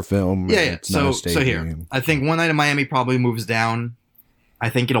it's a bigger film. Yeah. So here, I think One Night in Miami probably moves down. I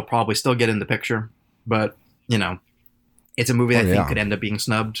think it'll probably still get in the picture. But, it's a movie that I think could end up being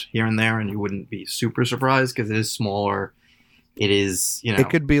snubbed here and there, and you wouldn't be super surprised because it is smaller. It is, It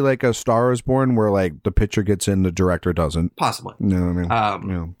could be like A Star is Born where, like, the picture gets in, the director doesn't. Possibly. You know what I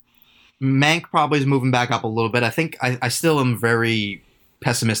mean? Mank probably is moving back up a little bit. I think I still am very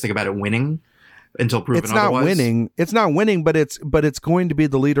pessimistic about it winning until proven otherwise. It's not winning, but it's going to be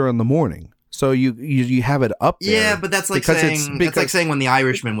the leader in the morning. So you have it up there. Yeah, but that's like saying when The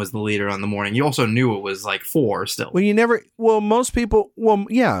Irishman was the leader on the morning. You also knew it was like 4 still. Most people,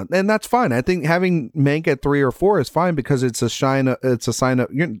 yeah, and that's fine. I think having Mank at 3 or 4 is fine because it's a sign of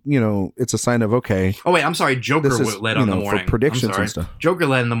okay. Oh wait, I'm sorry. Joker led on the morning. For predictions and stuff. Joker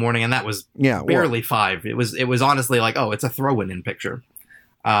led in the morning, and that was barely 5. It was honestly like, it's a throw-in picture.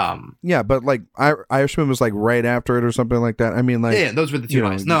 Yeah, but like Irishman was like right after it or something like that. I mean, like those were the two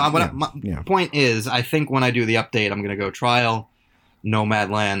nights. No, my point is, I think when I do the update, I'm gonna go Trial,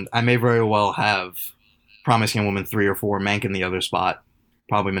 Nomadland. I may very well have Promising Young Woman 3 or 4, Mank in the other spot,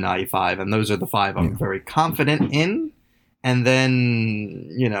 probably Minari 5, and those are the 5 I'm very confident in. And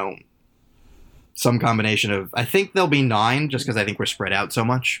then some combination of I think there'll be 9 just because I think we're spread out so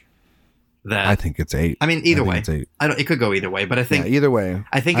much. I think it's 8. I mean, either way, it could go either way, but I think either way.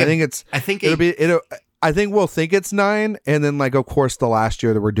 I think we'll think it's 9, and then like of course the last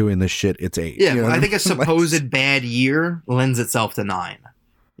year that we're doing this shit, it's 8. Yeah, I think a supposed bad year lends itself to 9.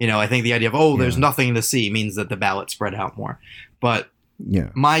 I think the idea of there's nothing to see means that the ballot spread out more. But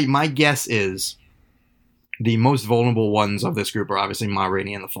my guess is the most vulnerable ones of this group are obviously Ma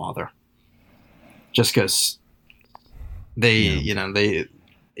Rainey and the father, just because they.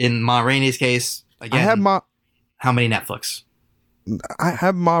 In Ma Rainey's case, again, how many Netflix? I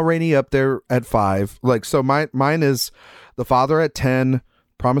have Ma Rainey up there at 5. Like, so mine is The Father at 10,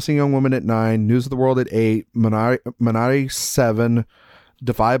 Promising Young Woman at 9, News of the World at 8, Minari 7,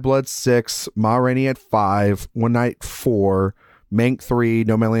 Defy Blood 6, Ma Rainey at 5, One Night 4, Mank 3,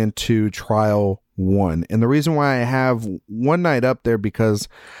 Nomadland 2, Trial 1. And the reason why I have One Night up there because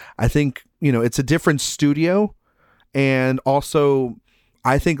I think, it's a different studio, and also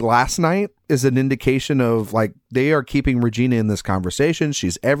I think Last Night is an indication of like they are keeping Regina in this conversation.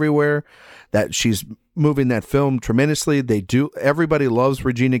 She's everywhere, that she's moving that film tremendously. Everybody loves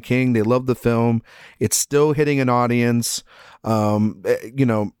Regina King. They love the film. It's still hitting an audience. And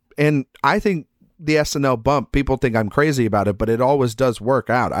I think the SNL bump, people think I'm crazy about it, but it always does work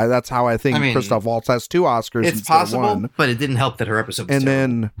out. That's how I think Christoph Waltz has 2 Oscars. It's possible, of 1. But it didn't help that her episode was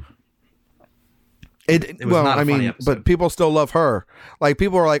terrible. It was not a funny episode. But people still love her. Like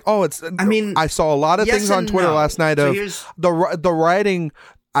people are like, I saw a lot of things on Twitter last night of the writing.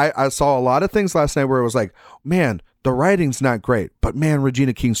 I saw a lot of things last night where it was like, man, the writing's not great, but man,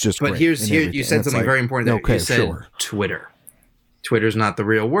 Regina King's just great. But here you said something very important there. Okay, you said Twitter. Twitter's not the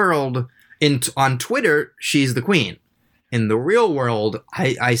real world. On Twitter, she's the queen. In the real world,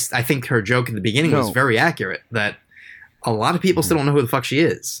 I think her joke at the beginning was very accurate. That a lot of people still don't know who the fuck she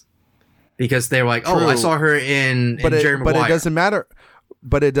is. Because they were like, I saw her in Jerry Maguire. But it doesn't matter.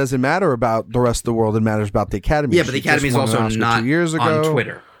 But it doesn't matter about the rest of the world. It matters about the Academy. Yeah, but the Academy is also not 2 years ago. On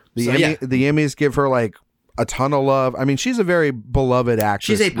Twitter. The Emmys give her like a ton of love. I mean, she's a very beloved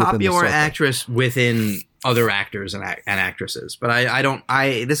actress. She's a popular actress within other actors and actresses. But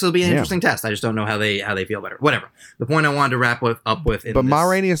this will be an interesting test. I just don't know how they feel about her. Whatever. The point I wanted to wrap up with. But Ma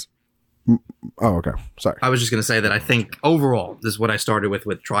Rainey is. Oh, okay. Sorry. I was just going to say that I think overall, this is what I started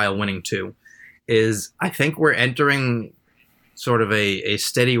with Trial winning 2, is I think we're entering sort of a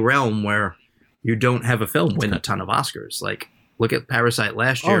steady realm where you don't have a film win a ton of Oscars. Like, look at Parasite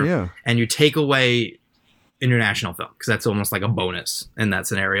last year, and you take away international film because that's almost like a bonus in that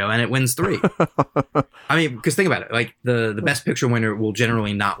scenario, and it wins 3. I mean, because think about it, like the best picture winner will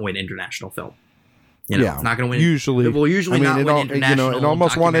generally not win international film. You know, it's not going to win. Usually, it will usually not win international. It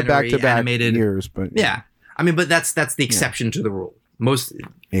almost won it back-to-back animated years, but yeah. I mean, but that's the exception to the rule. Most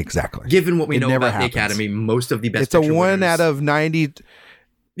exactly. Given what we know about happens. the Academy, most of the best. It's a 1 out of 90.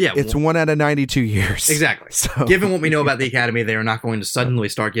 Yeah, it's 1 out of 92 years. Exactly. So. Given what we know about the Academy, they are not going to suddenly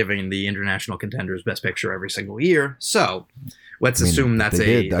start giving the international contenders Best Picture every single year. So let's assume that's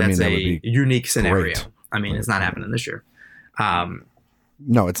a unique scenario. Great. I mean, it's not happening this year.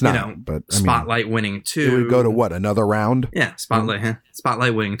 No, it's not. But Spotlight winning 2. It would go to what, another round? Yeah, Spotlight.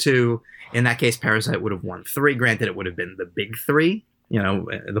 Spotlight winning 2. In that case, Parasite would have won 3. Granted, it would have been the big 3. You know,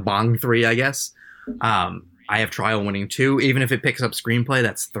 the Bong 3, I guess. I have Trial winning 2. Even if it picks up screenplay,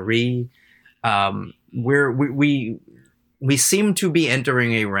 that's 3. We seem to be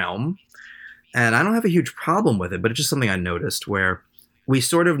entering a realm, and I don't have a huge problem with it, but it's just something I noticed where we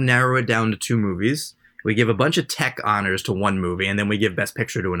sort of narrow it down to 2 movies. We give a bunch of tech honors to 1 movie, and then we give Best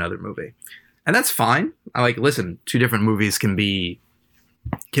Picture to another movie. And that's fine. Listen, 2 different movies can be,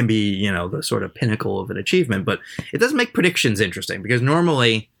 you know, the sort of pinnacle of an achievement, but it does make predictions interesting because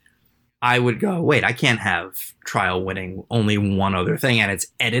normally I would go, wait, I can't have Trial winning only 1 other thing, and it's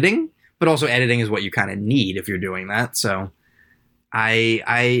editing, but also editing is what you kind of need if you're doing that. So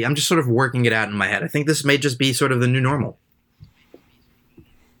I'm just sort of working it out in my head. I think this may just be sort of the new normal.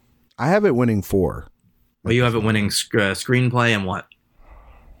 I have it winning 4. Well, you have it winning screenplay and what?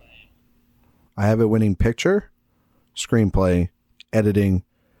 I have it winning picture, screenplay, editing,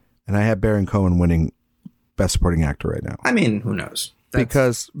 and I have Baron Cohen winning Best Supporting Actor right now. I mean, who knows?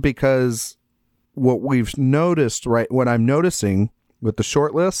 Because what we've noticed, right? What I'm noticing with the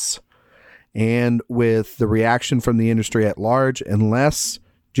shortlists and with the reaction from the industry at large, unless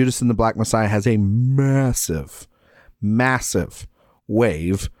Judas and the Black Messiah has a massive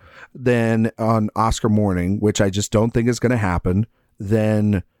wave, then on Oscar morning, which I just don't think is going to happen,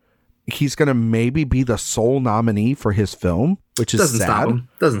 then he's going to maybe be the sole nominee for his film, which is sad.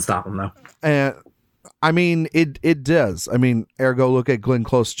 Doesn't stop him though. And I mean, it does. I mean, ergo, look at Glenn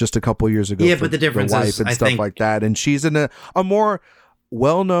Close just a couple years ago. Yeah, but the difference wife is, and I stuff think, like that, and she's in a more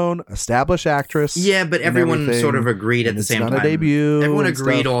well-known, established actress. Yeah, but everyone sort of agreed at the same time. It's not a debut. Everyone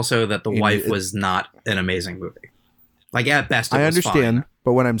agreed also that The Wife was not an amazing movie. Like at best, I understand, fine.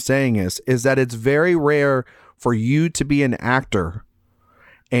 But what I'm saying is that it's very rare for you to be an actor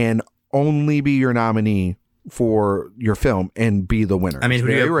and only be your nominee for your film and be the winner. I mean, who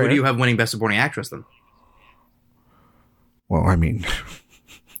do you have winning Best Supporting Actress then? Well, I mean,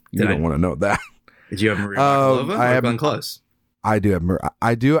 you don't want to know that. Did you have Maria Bakalova or Glenn Close? I do have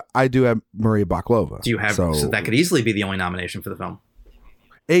Maria Bakalova. Do you have so that could easily be the only nomination for the film?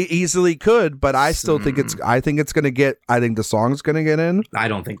 It easily could, but I still think I think the song's going to get in. I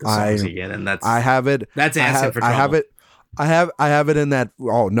don't think the song's going to get in. I have it. That's asking for trouble. I have it in that.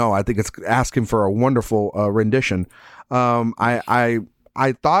 Oh no, I think it's asking for a wonderful rendition.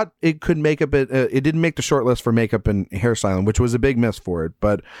 I thought it could make a bit. It didn't make the short list for makeup and hairstyling, which was a big miss for it.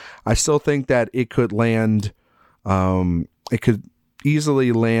 But I still think that it could land. It could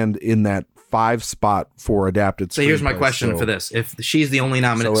easily land in that 5 spot for adapted. So here's my question for this: if she's the only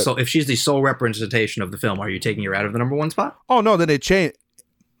nominee, if she's the sole representation of the film, are you taking her out of the number 1 spot? Oh no, then it change.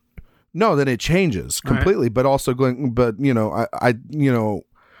 No, then it changes completely. Right. But also, but you know,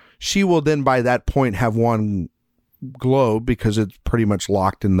 she will then by that point have won Globe because it's pretty much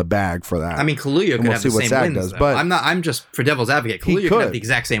locked in the bag for that. I mean, Kaluuya could have the same wins. But I'm just for devil's advocate. Kaluuya could have the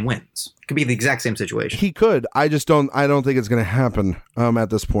exact same wins. It could be the exact same situation. He could. I don't think it's going to happen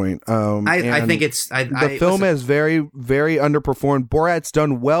at this point. I think it's the film has very, very underperformed. Borat's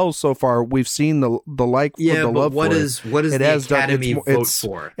done well so far. We've seen the like. Yeah, the but love what for is it. what is it the Academy vote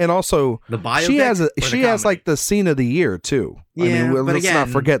for? And also the biopic. She has like the scene of the year too. Yeah, I mean, let's not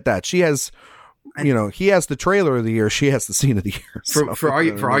forget that she has. You know, he has the trailer of the year. She has the scene of the year. For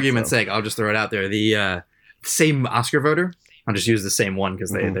argument's sake, I'll just throw it out there. The same Oscar voter, I'll just use the same one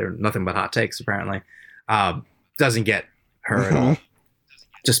because they're nothing but hot takes apparently. Doesn't get her at all.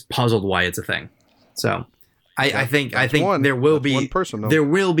 Just puzzled why it's a thing. So I think there will be there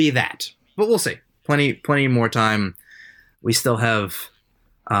will be that, but we'll see. Plenty more time. We still have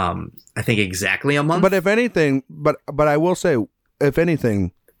I think exactly a month. But if anything, but I will say, if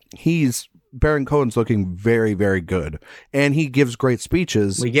anything, Baron Cohen's looking very, very good, and he gives great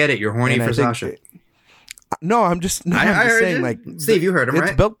speeches. We get it. You're horny for Sasha. No, I'm just saying, you. like, Steve, you heard him, right?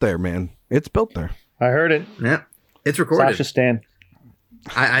 It's built there, man. It's built there. I heard it. Yeah, it's recorded. Sasha Stan.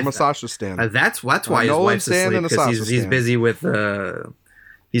 I'm a Sasha Stan. That's why his wife's asleep because he's busy with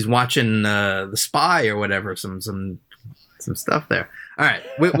he's watching The Spy or whatever. Some stuff there. All right,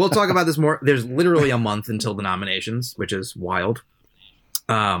 we'll talk about this more. There's literally a month until the nominations, which is wild.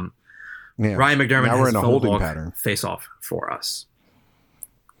 Ryan McDermott Now has we're in a holding Film Hawk pattern. Face Off for us.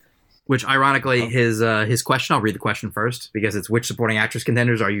 Which, ironically, his question, I'll read the question first, because it's which supporting actress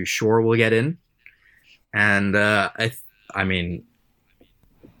contenders are you sure will get in? And, I mean,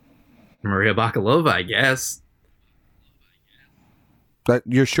 Maria Bakalova, I guess, But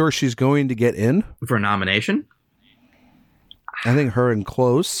you're sure she's going to get in? for a nomination. I think her and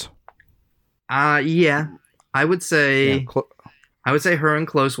Close. Yeah, I would say her and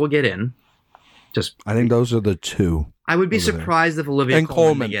Close will get in. Just, I think those are the two. I would be over there. surprised if Olivia And Colman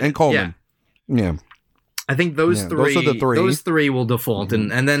Coleman. get And in. Coleman. Yeah. I think those Yeah, three. those are the three. Those three will default,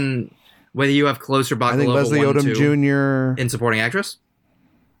 and then whether you have Close or Bakalova, I think Leslie 1, Odom 2, Jr. in supporting actress.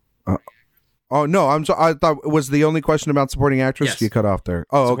 Oh no, I thought it was the only question about supporting actress. Yes. You cut off there.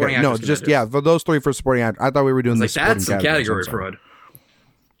 Oh, Supporting okay. No, actress just contenders. for those three for supporting actor. I thought we were doing It's the like that's some supporting category categories.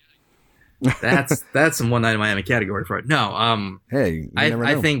 fraud. That's some One Night in Miami category fraud. No, Hey, you never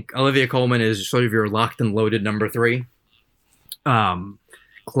I know. think Olivia Colman is sort of your locked and loaded number 3.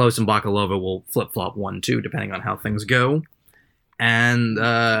 Close and Bakalova will flip flop 1, 2, depending on how things go. And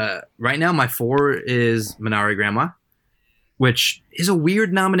right now, my 4 is Minari Grandma, which is a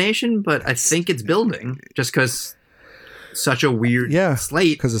weird nomination, but I think it's building just because such a weird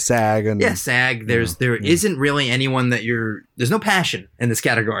slate. because of SAG and SAG. There isn't really anyone that there's no passion in this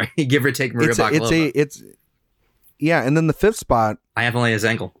category. Give or take Maria Bakalova. And then the 5th spot. I have only his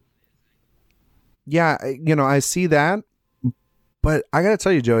ankle. Yeah, I see that, but I gotta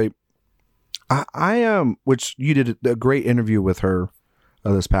tell you, Joey, I am, which you did a great interview with her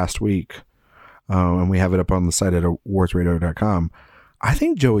this past week, and we have it up on the site at awardsradio.com. I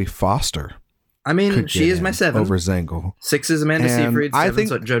think Jodie Foster. I mean, she is my 7 over Zengel. 6 is Amanda And Seyfried. 7 I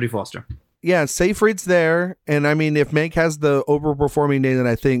think Jodie Foster. Yeah, Seyfried's there, and I mean, if Meg has the overperforming day that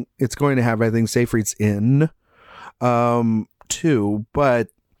I think it's going to have, I think Seyfried's in, too. But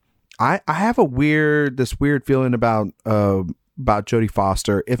I have this weird feeling about Jodie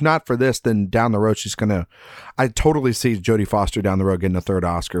Foster. If not for this, then down the road I totally see Jodie Foster down the road getting a 3rd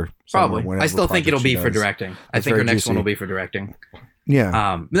Oscar. Probably. I still think it'll be for directing. I think her next one will be for directing.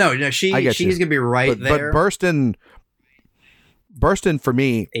 Yeah. No, she's gonna be right there. But Burstyn for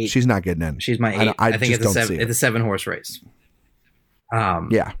me, 8. she's not getting in. She's my 8. I think it's a 7-horse race.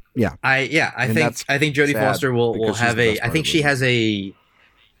 Yeah. I think Jodie Foster will have I think she has a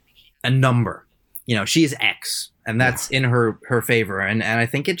number. She's X, and that's in her favor. And I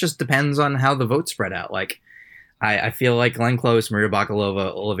think it just depends on how the votes spread out. Like, I feel like Glenn Close, Maria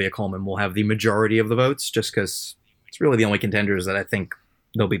Bakalova, Olivia Colman will have the majority of the votes, just because it's really the only contenders that I think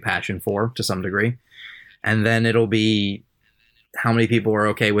there'll be passion for to some degree. And then it'll be how many people are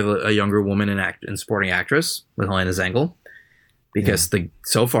okay with a younger woman in supporting actress with Helena Zengel, because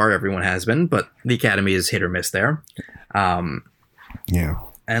so far everyone has been, but the Academy is hit or miss there. Yeah.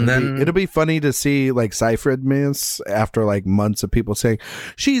 And it'll be funny to see like Seyfried miss after like months of people saying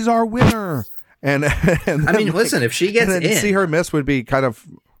she's our winner. And I mean, listen, if she gets in, to see her miss would be kind of.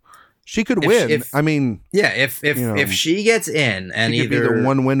 She could win. If she gets in, and she could be the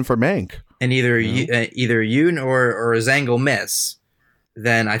one win for Mank, and either you or Zengel miss,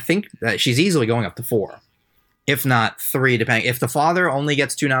 then I think that she's easily going up to 4, if not 3, depending. If the father only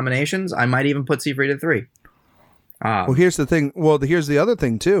gets 2 nominations, I might even put Seyfried at 3. Well, here's the thing. Well, here's the other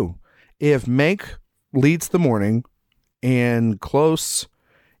thing too. If Mank leads the morning, and Close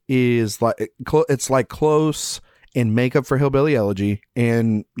is like Close in Makeup for Hillbilly Elegy,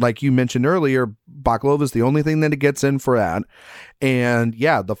 and like you mentioned earlier, Bakalova is the only thing that it gets in for that, and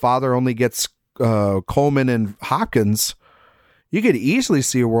the father only gets Coleman and Hopkins. You could easily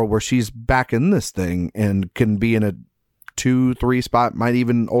see a world where she's back in this thing and can be in a 2-3 spot, might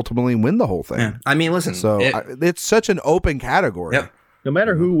even ultimately win the whole thing. Yeah. I mean, listen, so it's such an open category. Yep. No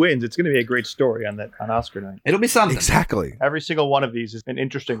matter who wins, it's going to be a great story on Oscar night. It'll be something. Exactly. Every single one of these is an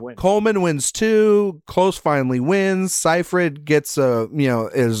interesting win. Coleman wins 2. Close finally wins. Seyfried gets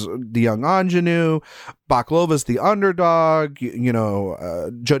is the young ingenue. Bakalova's the underdog.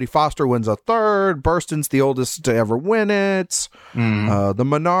 Jodie Foster wins a 3rd. Burstyn's the oldest to ever win it. The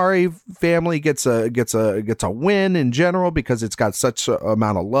Minari family gets a win in general because it's got such an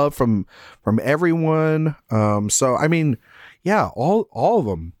amount of love from everyone. So I mean. Yeah, all of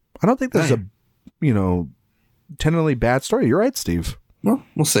them. I don't think there's a tentatively bad story. You're right, Steve. Well,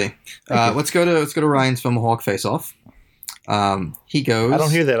 we'll see. Let's go to Ryan's Film Hawk Face Off. He goes. I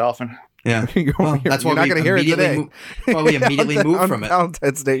don't hear that often. Yeah, well, that's why you're not going to hear it today. We immediately moved from it.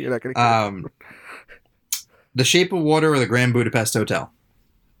 Valentine's Day, you're not going to hear it. The Shape of Water or the Grand Budapest Hotel.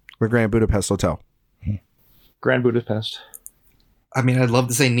 or Grand Budapest Hotel? Grand Budapest. I mean, I'd love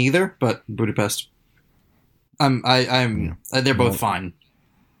to say neither, but Budapest. They're both fine.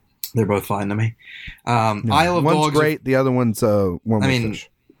 They're both fine to me. Isle of one's Dogs. great. The other one's one. I mean, fish.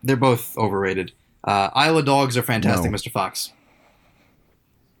 they're both overrated. Isle of Dogs are fantastic, No. Mr. Fox.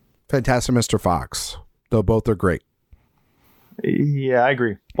 Fantastic Mr. Fox. Though both are great. Yeah, I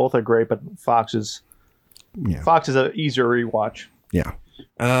agree. Both are great, but Fox is an easier rewatch. Yeah.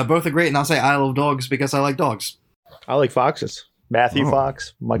 Both are great, and I'll say Isle of Dogs because I like dogs. I like Foxes. Matthew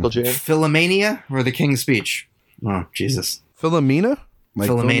Fox, Michael J. Philomania or The King's Speech? Oh, Jesus. Philomena?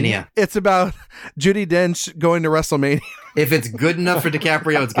 Philomania. It's about Judi Dench going to WrestleMania. If it's good enough for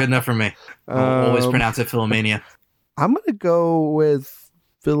DiCaprio, it's good enough for me. I'll always pronounce it Philomania. I'm going to go with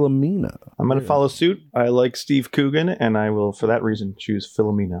Philomena. I'm going to follow suit. I like Steve Coogan, and I will, for that reason, choose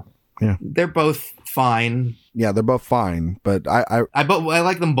Philomena. They're both fine. Yeah, they're both fine, but I I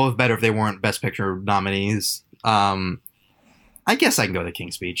like them both better if they weren't Best Picture nominees. I guess I can go to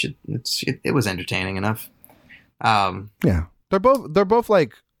King's Speech. It was entertaining enough. yeah, they're both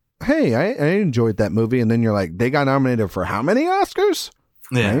like, hey, I enjoyed that movie, and then you're like, they got nominated for how many Oscars?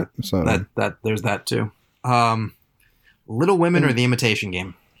 Yeah, Right? So that there's that too. Little Women or The Imitation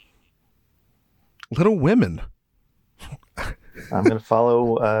Game? Little Women. I'm going to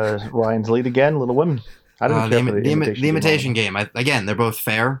follow Ryan's lead again. Little Women. I don't care for The Imitation Game. Again, they're both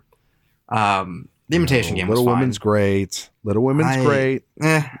fair. The Imitation Game was Little fine. Women's great. Little Women's great.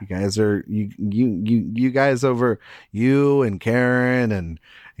 Eh, You guys are you guys over, you and Karen and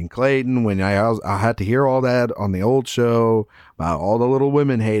Clayton. When I had to hear all that on the old show about all the Little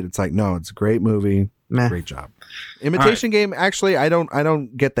Women hate, it's like, no, it's a great movie. meh. Great job. Imitation Game. Actually, I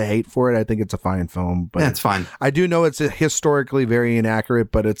don't get the hate for it. I think it's a fine film, but Yeah, it's fine. I do know it's historically very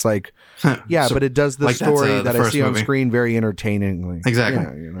inaccurate. But it's like, yeah, So- but it does the like that's, story the that I first see on movie. screen very entertainingly. Exactly.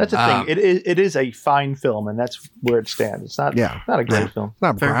 Yeah, you know. That's the thing. It is a fine film, and that's where it stands. It's not. Yeah. Not a great Yeah. film. It's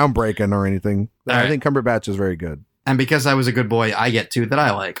not Fair. groundbreaking or anything. All I right. think Cumberbatch is very good. And because I was a good boy, I get two that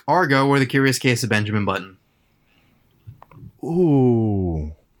I like. Argo or The Curious Case of Benjamin Button.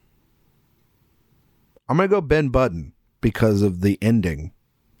 Ooh. I'm going to go Ben Button because of the ending.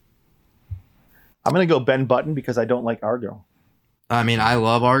 I'm going to go Ben Button because I don't like Argo. I mean, I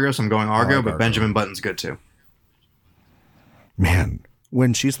love Argo, so I'm going Argo, like but Argo. Benjamin Button's good too. Man,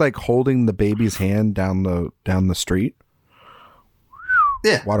 when she's like holding the baby's hand down the street.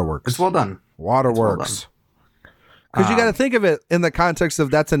 Yeah, Waterworks. it's well done. Waterworks. Because you got to think of it in the context of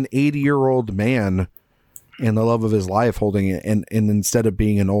that's an 80-year-old man and the love of his life holding it, and instead of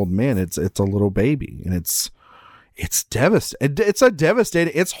being an old man, it's a little baby, and it's devastating. It's a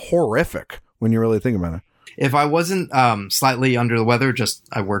devastating. It's horrific when you really think about it. If I wasn't slightly under the weather,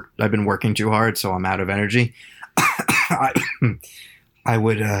 I've been working too hard, so I'm out of energy. I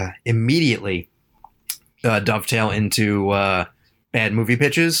would immediately dovetail into bad movie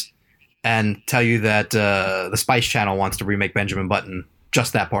pitches and tell you that the Spice Channel wants to remake Benjamin Button,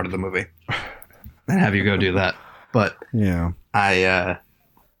 just that part of the movie, and have you go do that. But Yeah.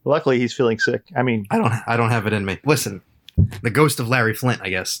 Luckily, he's feeling sick. I mean, I don't have it in me. Listen, the ghost of Larry Flint, I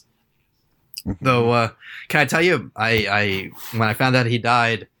guess. Though, can I tell you, I when I found out he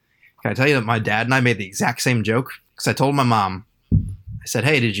died, can I tell you that my dad and I made the exact same joke? Because I told my mom, I said,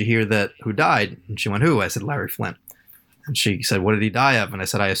 "Hey, did you hear that? Who died?" And she went, "Who?" I said, "Larry Flint." And she said, "What did he die of?" And I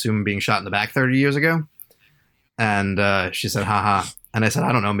said, "I assume being shot in the back 30 years ago." And she said, "Haha." And I said,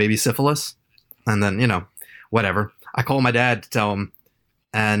 "I don't know, maybe syphilis." And then, whatever. I called my dad to tell him,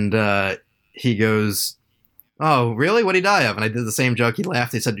 and he goes, "Oh, really? What'd he die of?" And I did the same joke. He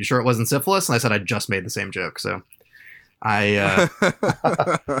laughed. He said, "You sure it wasn't syphilis?" And I said, "I just made the same joke." So I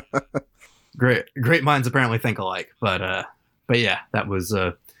great minds apparently think alike. But yeah, that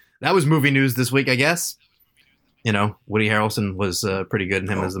was movie news this week, I guess. Woody Harrelson was pretty good in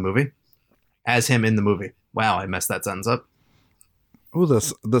him as him in the movie. Wow, I messed that sentence up. Oh,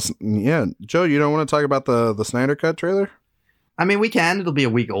 this yeah, Joe, you don't want to talk about the Snyder Cut trailer? I mean, we can. It'll be a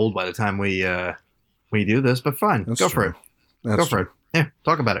week old by the time we do this, but fine. That's Go true. for it. That's Go for it. Yeah,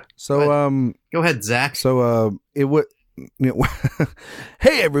 talk about it. So Go ahead, Zach. it would.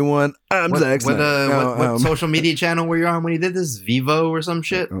 Hey everyone, I'm Zach. What social media channel were you on when you did this? Vivo or some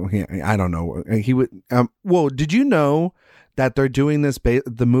shit? Oh, yeah, I don't know. He would. Well, did you know that they're doing this?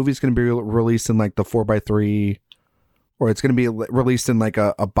 The movie's going to be released in like the 4:3, or it's going to be released in like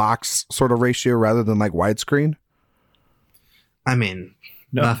a box sort of ratio rather than like widescreen. I mean,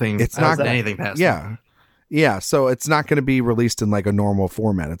 No, nothing. it's I don't not- put anything past. it. Yeah. So it's not going to be released in like a normal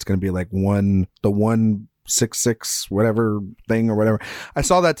format. It's going to be like the 166 whatever thing or whatever. I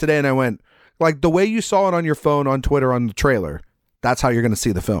saw that today and I went, like, the way you saw it on your phone on Twitter on the trailer, that's how you're going to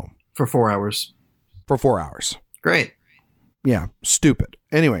see the film For 4 hours. for 4 hours. Great. Yeah, stupid.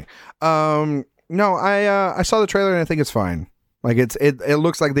 Anyway, no, I saw the trailer and I think it's fine. Like it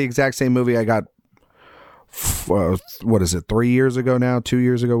looks like the exact same movie I got. What is it? 3 years ago now? 2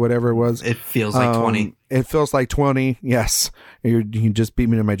 years ago? Whatever it was. It feels like 20. It feels like 20. Yes, you just beat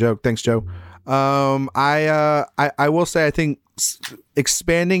me to my joke. Thanks, Joe. I will say I think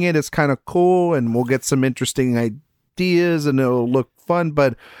expanding it is kind of cool, and we'll get some interesting ideas, and it'll look fun.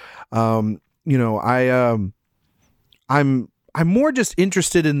 But I'm more just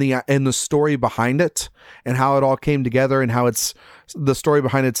interested in the story behind it and how it all came together, and how the story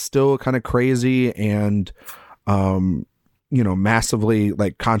behind it's still kind of crazy and massively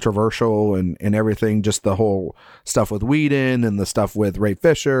like controversial and everything. Just the whole stuff with Whedon and the stuff with Ray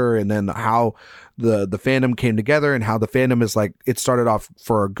Fisher, and then how the fandom came together, and how the fandom is like, it started off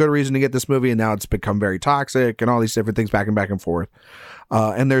for a good reason to get this movie, and now it's become very toxic and all these different things back and forth.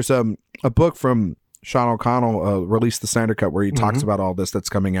 And there's a book from Sean O'Connell, released the Snyder Cut, where he talks about all this that's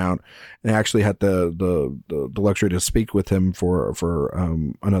coming out, and I actually had the luxury to speak with him for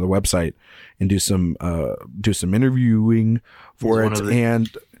another website and do some interviewing for it. And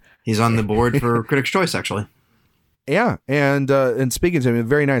he's on the board for Critics' Choice, actually. Yeah, and speaking to him, a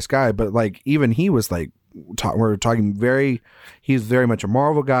very nice guy, but like even he was like, he's very much a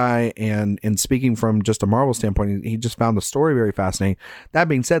Marvel guy, and speaking from just a Marvel standpoint, he just found the story very fascinating. That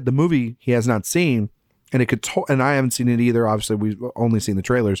being said, the movie he has not seen, and and I haven't seen it either. Obviously, we've only seen the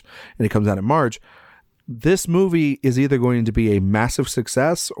trailers, and it comes out in March. This movie is either going to be a massive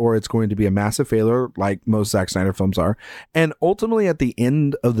success or it's going to be a massive failure, like most Zack Snyder films are. And ultimately, at the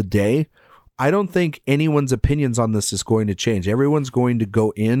end of the day, I don't think anyone's opinions on this is going to change. Everyone's going to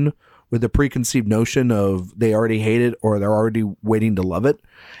go in with a preconceived notion of they already hate it or they're already waiting to love it.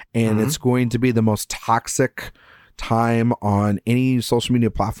 And it's going to be the most toxic time on any social media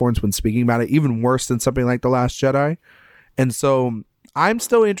platforms when speaking about it, even worse than something like The Last Jedi. And so I'm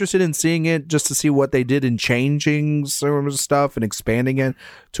still interested in seeing it just to see what they did in changing some stuff and expanding it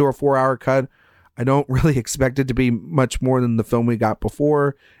to a 4-hour cut. I don't really expect it to be much more than the film we got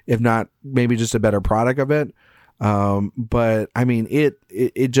before, if not maybe just a better product of it. But I mean, it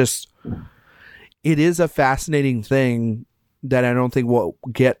is a fascinating thing that I don't think we'll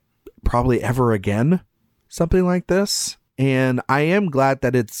get probably ever again, something like this. And I am glad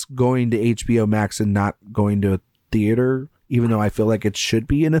that it's going to HBO Max and not going to a theater, even though I feel like it should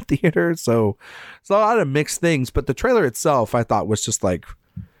be in a theater. So it's a lot of mixed things, but the trailer itself, I thought was just like,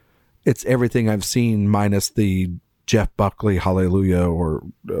 it's everything I've seen minus the Jeff Buckley Hallelujah or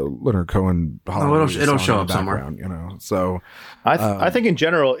Leonard Cohen Hallelujah. It'll show up somewhere, So I think in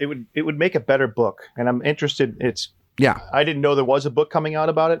general it would make a better book, and I'm interested. I didn't know there was a book coming out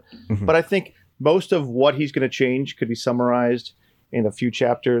about it, but I think most of what he's going to change could be summarized in a few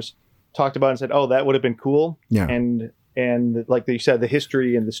chapters, talked about and said, "Oh, that would have been cool." Yeah, and like you said, the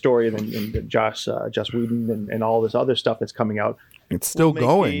history and the story, and Joss Whedon and all this other stuff that's coming out. It's still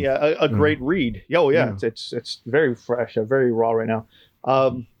going. A great read. Oh yeah, it's very fresh, very raw right now.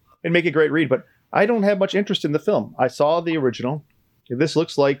 And make a great read. But I don't have much interest in the film. I saw the original. This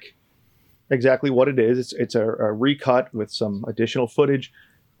looks like exactly what it is. It's a recut with some additional footage,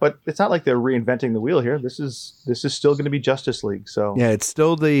 but it's not like they're reinventing the wheel here. This is still going to be Justice League. So yeah, it's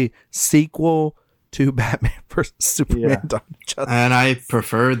still the sequel to Batman vs Superman. Yeah. And I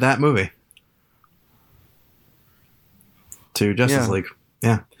preferred that movie to Justice League.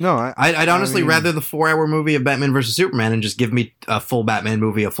 Yeah. No, I'd honestly rather the 4-hour movie of Batman versus Superman and just give me a full Batman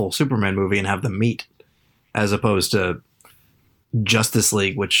movie, a full Superman movie, and have them meet, as opposed to Justice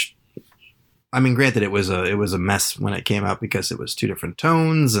League, which, I mean, granted, it was a mess when it came out because it was two different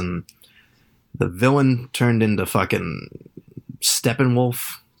tones, and the villain turned into fucking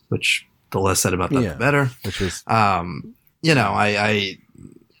Steppenwolf, which the less said about that, the better. Which was,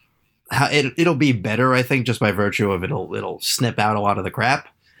 it'll be better, I think, just by virtue of it'll snip out a lot of the crap.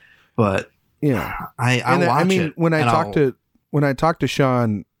 But yeah, I mean, it. When I talked to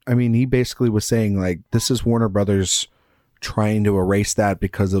Sean, I mean, he basically was saying like, this is Warner Brothers trying to erase that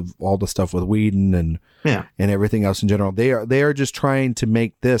because of all the stuff with Whedon and everything else in general. They are just trying to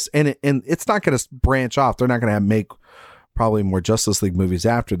make this, and it's not going to branch off. They're not going to make probably more Justice League movies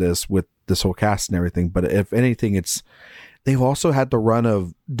after this with this whole cast and everything. But if anything, they've also had the run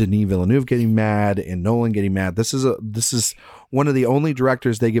of Denis Villeneuve getting mad and Nolan getting mad. This is one of the only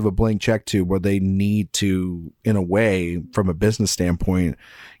directors they give a blank check to where they need to, in a way, from a business standpoint,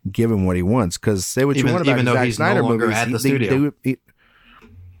 give him what he wants. Because say what you want about Zack Snyder movies, at the studio.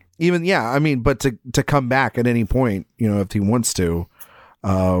 But to come back at any point, if he wants to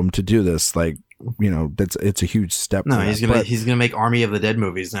do this, like it's a huge step. No, for he's that. gonna make Army of the Dead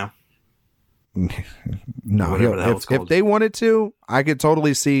movies now. No, Whatever the hell it's if called. they wanted to, I could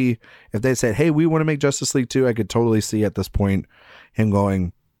totally see if they said, "Hey, we want to make Justice League 2," I could totally see at this point him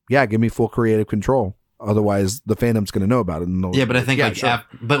going, "Yeah, give me full creative control." Otherwise, the fandom's going to know about it. And Yeah, but I think sure.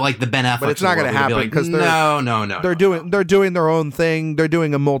 but like the Ben Affleck, But it's not going to happen because they're doing their own thing. They're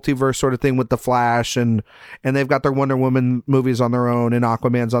doing a multiverse sort of thing with the Flash, and they've got their Wonder Woman movies on their own, and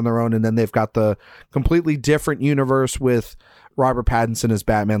Aquaman's on their own, and then they've got the completely different universe with Robert Pattinson as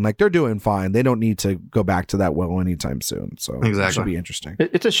Batman. Like, they're doing fine. They don't need to go back to that well anytime soon. So It Exactly. should be interesting.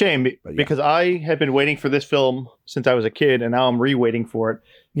 It's a shame yeah. because I had been waiting for this film since I was a kid, and now I'm re-waiting for it.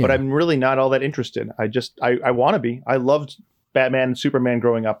 But Yeah. I'm really not all that interested. I want to be. I loved Batman and Superman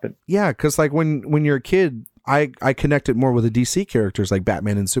growing up. Yeah, because like when you're a kid, I connected more with the DC characters like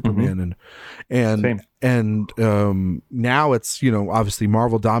Batman and Superman Same. and now it's obviously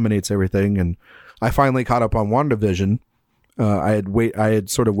Marvel dominates everything, and I finally caught up on WandaVision. I had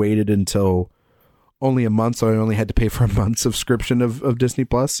sort of waited until only a month, so I only had to pay for a month's subscription of Disney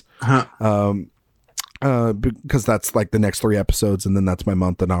Plus. Huh. Because that's like the next 3 episodes, and then that's my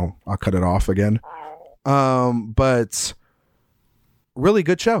month, and I'll cut it off again. But really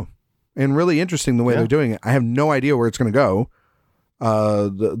good show, and really interesting the way they're doing it. I have no idea where it's going to go.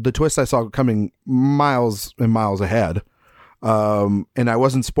 The twist I saw coming miles and miles ahead, and I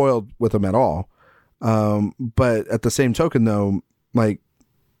wasn't spoiled with them at all. But at the same token, though, like,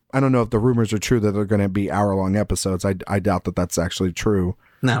 I don't know if the rumors are true that they're going to be hour-long episodes. I doubt that that's actually true.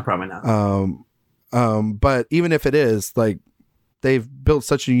 No, probably not. But even if it is, like, they've built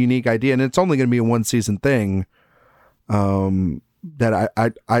such a unique idea, and it's only going to be a 1-season thing, that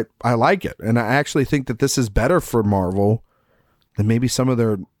I like it. And I actually think that this is better for Marvel than maybe some of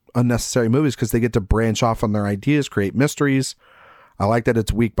their unnecessary movies, because they get to branch off on their ideas, create mysteries. I like that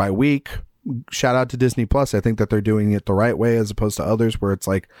it's week by week. Shout out to Disney Plus. I think that they're doing it the right way, as opposed to others where it's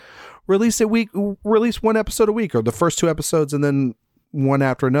like release 1 episode a week, or the first 2 episodes and then one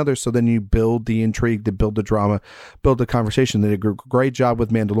after another. So then you build the intrigue, to build the drama, build the conversation. They did a great job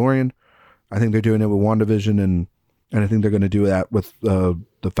with Mandalorian. I think they're doing it with WandaVision, and I think they're going to do that with the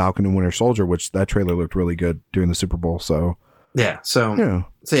Falcon and Winter Soldier, which that trailer looked really good during the Super Bowl. So Yeah. So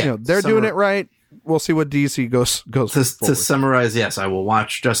they're doing it right. We'll see what DC goes to summarize. Yes, I will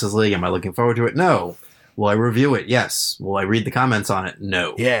watch Justice League. Am I looking forward to it? No. Will I review it? Yes. Will I read the comments on it?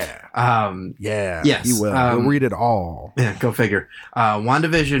 No. Yeah. Yes. You will. You'll read it all. Yeah. Go figure.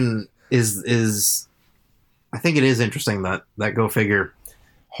 WandaVision is I think it is interesting that go figure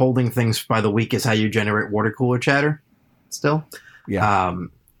holding things by the week is how you generate water cooler chatter. Still. Yeah.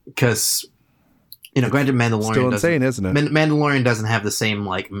 Because. Granted, Mandalorian still insane, isn't it? Mandalorian doesn't have the same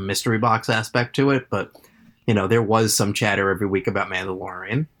like mystery box aspect to it, but there was some chatter every week about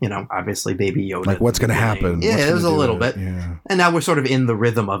Mandalorian. Obviously Baby Yoda. Like, what's going to happen? Yeah, there was a little bit. Yeah. And now we're sort of in the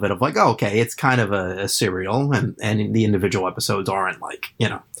rhythm of it of like, oh, okay, it's kind of a serial, and the individual episodes aren't like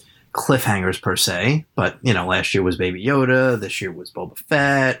cliffhangers per se. But last year was Baby Yoda, this year was Boba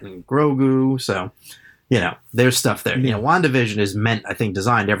Fett and Grogu, so. There's stuff there. WandaVision is meant, I think,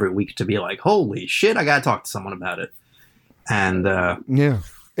 designed every week to be like, holy shit, I got to talk to someone about it. And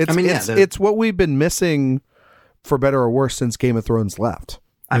it's what we've been missing, for better or worse, since Game of Thrones left.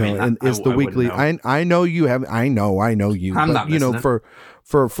 I know you have. I know you. I'm but, not missing it.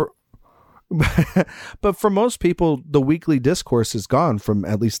 for but for most people, the weekly discourse is gone from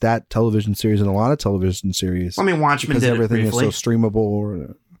at least that television series and a lot of television series. I mean, Watchmen because did everything it briefly. is so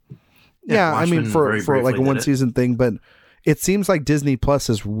streamable. Yeah, I mean, Watchmen for like a 1-season thing, but it seems like Disney Plus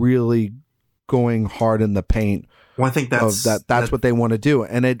is really going hard in the paint. Well, I think that's what they want to do,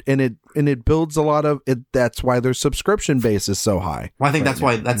 and it builds a lot of it. That's why their subscription base is so high. Well, I think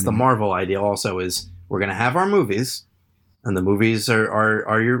that's the Marvel idea. Also, is we're going to have our movies, and the movies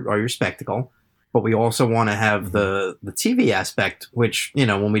are your spectacle, but we also want to have the TV aspect, which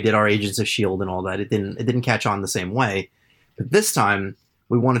when we did our Agents of S.H.I.E.L.D. and all that, it didn't catch on the same way, but this time.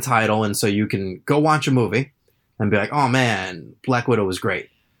 We want a title, and so you can go watch a movie and be like, oh man, Black Widow was great.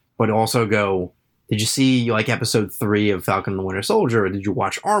 But also go, did you see like episode 3 of Falcon and the Winter Soldier, or did you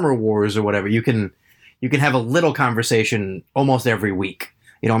watch Armor Wars or whatever? You can have a little conversation almost every week.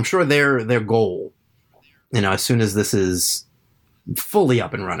 I'm sure their goal, as soon as this is fully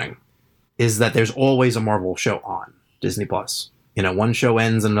up and running, is that there's always a Marvel show on Disney Plus. One show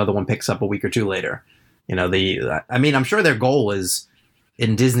ends and another one picks up a week or 2 later. I'm sure their goal is,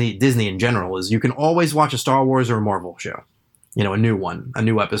 in Disney in general, is you can always watch a Star Wars or a Marvel show, a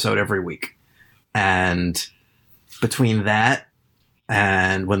new episode every week. And between that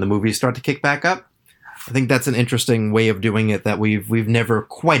and when the movies start to kick back up, I think that's an interesting way of doing it that we've never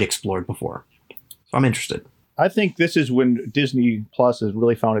quite explored before. I'm interested. I think this is when Disney Plus has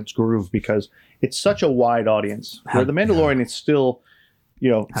really found its groove because it's such a wide audience. Where The Mandalorian is still,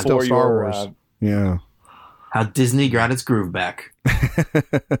 Still for Star your Wars. Yeah. How Disney got its groove back.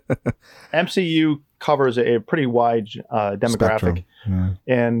 MCU covers a pretty wide demographic, Spectrum. Yeah.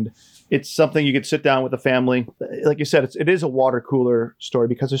 and it's something you could sit down with a family. Like you said, it is a water cooler story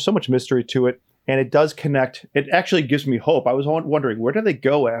because there's so much mystery to it, and it does connect. It actually gives me hope. I was wondering, where do they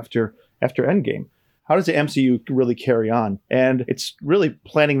go after Endgame? How does the MCU really carry on? And it's really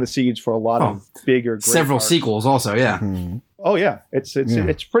planting the seeds for a lot of bigger, great several arcs. sequels also, yeah. Mm-hmm. Oh yeah,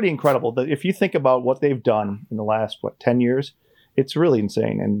 it's pretty incredible. That if you think about what they've done in the last 10 years, it's really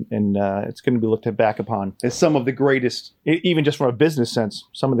insane, and it's going to be looked back upon as some of the greatest, even just from a business sense,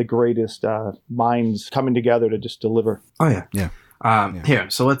 some of the greatest minds coming together to just deliver. Oh yeah, Yeah. Here,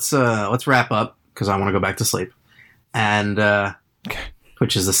 so let's wrap up because I want to go back to sleep, and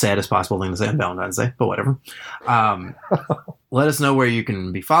which is the saddest possible thing to say on Valentine's Day, but whatever. Let us know where you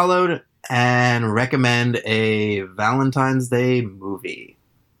can be followed and recommend a Valentine's Day movie.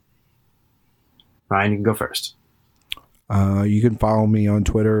 Ryan, you can go first. You can follow me on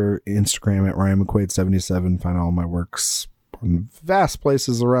Twitter, Instagram at Ryan McQuaid77. Find all my works on vast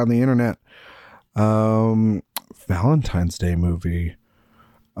places around the internet. Valentine's Day movie.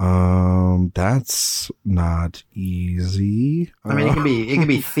 That's not easy. I mean, it can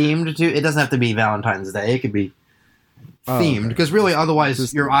be themed too. It doesn't have to be Valentine's Day. It could be themed because really,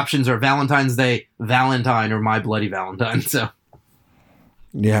 otherwise, your options are Valentine's Day, Valentine, or My Bloody Valentine. So,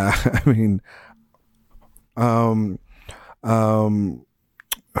 yeah, I mean,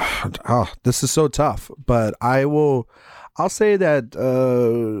 this is so tough, but I'll say that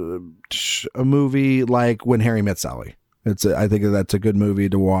a movie like When Harry Met Sally. I think that's a good movie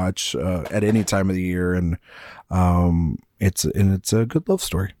to watch at any time of the year, and it's a good love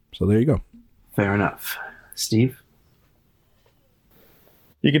story. So there you go. fair enough. Steve?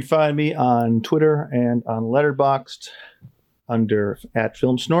 You can find me on Twitter and on Letterboxd under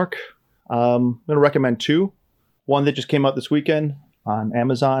 @FilmSnork. I'm going to recommend two. One that just came out this weekend on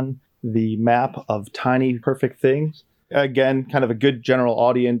Amazon, The Map of Tiny Perfect Things. Again, kind of a good general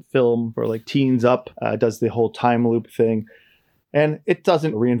audience film for like teens up. Does the whole time loop thing. And it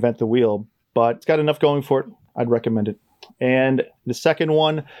doesn't reinvent the wheel, but it's got enough going for it. I'd recommend it. And the second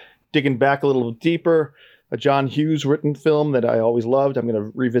one, digging back a little deeper, a John Hughes written film that I always loved. I'm going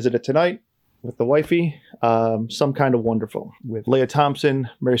to revisit it tonight with the wifey. Some Kind of Wonderful with Leah Thompson,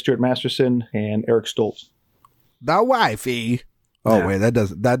 Mary Stuart Masterson, and Eric Stoltz. The wifey. Oh No. wait, that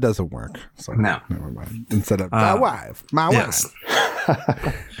doesn't work. So No. never mind. Instead of the wife, my Yes.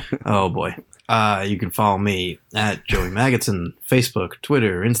 wife. Oh boy. You can follow me at Joey Magotson, Facebook,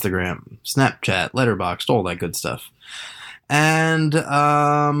 Twitter, Instagram, Snapchat, Letterboxd, all that good stuff. And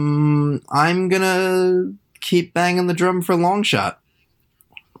I'm gonna keep banging the drum for Long Shot.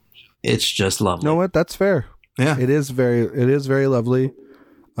 It's just lovely. You know what? That's fair. Yeah. It is very lovely.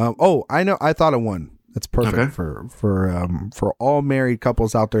 I know. I thought of one. That's perfect Okay. for all married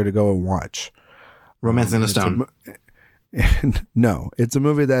couples out there to go and watch. Romance in the It's a Stone. No, it's a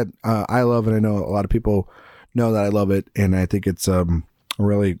movie that I love, and I know a lot of people know that I love it, and I think it's a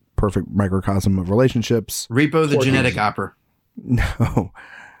really perfect microcosm of relationships. Repo the Or Genetic Disney. Opera. No,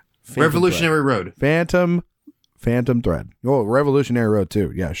 Revolutionary Road. Phantom Thread. Oh, Revolutionary Road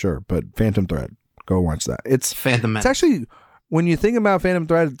too. Yeah, sure, but Phantom Thread. Go watch that. It's Phantom It's Menace. actually, when you think about Phantom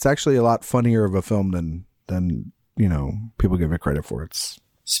Thread, it's actually a lot funnier of a film than people give it credit for. It's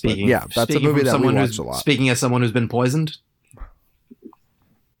Speaking, yeah, that's a speaking movie from that we someone watched who's a lot. Speaking as someone who's been poisoned.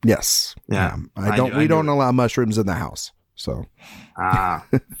 yes, Yeah, I don't. do- We I don't do. allow mushrooms in the house. So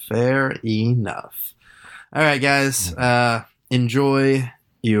Fair enough. All right, guys. Enjoy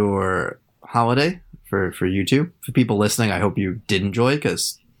your holiday for you two. For people listening, I hope you did enjoy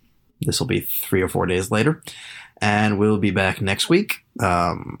because this will be 3 or 4 days later. And we'll be back next week.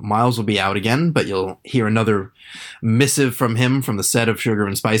 Miles will be out again, but you'll hear another missive from him from the set of Sugar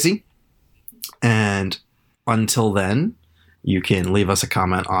and Spicy. And until then, you can leave us a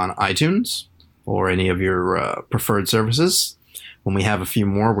comment on iTunes or any of your preferred services. When we have a few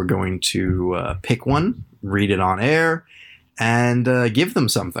more, we're going to pick one, read it on air, and give them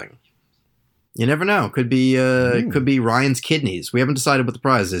something. You never know. Could be Ryan's kidneys. We haven't decided what the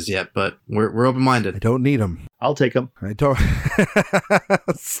prize is yet, but we're open I minded. don't need them. I'll take them. I don't.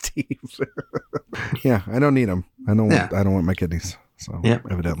 Steve. Yeah, I don't need them. I don't. Yeah. I don't want my kidneys. So Yeah.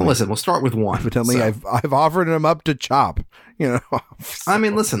 evidently, Well, listen, we'll start with one. evidently, So, I've offered them up to chop. I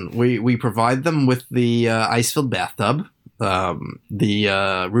mean, listen, we provide them with the ice-filled bathtub, the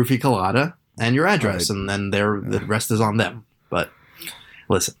roofie colada, and your address, Right. and then the rest is on them. But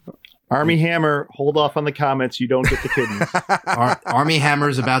listen, Army Hammer, hold off on the comments. You don't get the kidneys. Army Hammer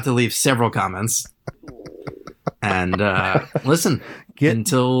is about to leave several comments. And listen,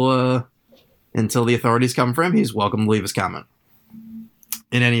 until the authorities come for him, he's welcome to leave his comment.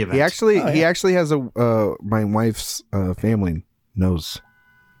 In any event, he actually has my wife's family knows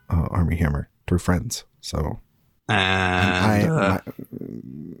Army Hammer through friends. So, and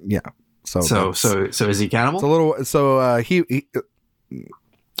yeah. So is he cannibal? It's a little. So he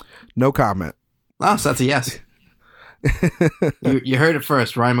no comment. Oh, so that's a yes. you heard it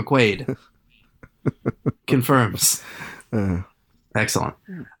first. Ryan McQuaid confirms. Excellent.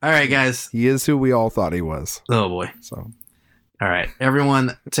 All right, guys. He is who we all thought he was. Oh boy. So, all right,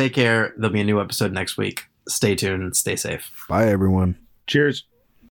 everyone, take care. There'll be a new episode next week. Stay tuned. Stay safe. Bye, everyone. Cheers.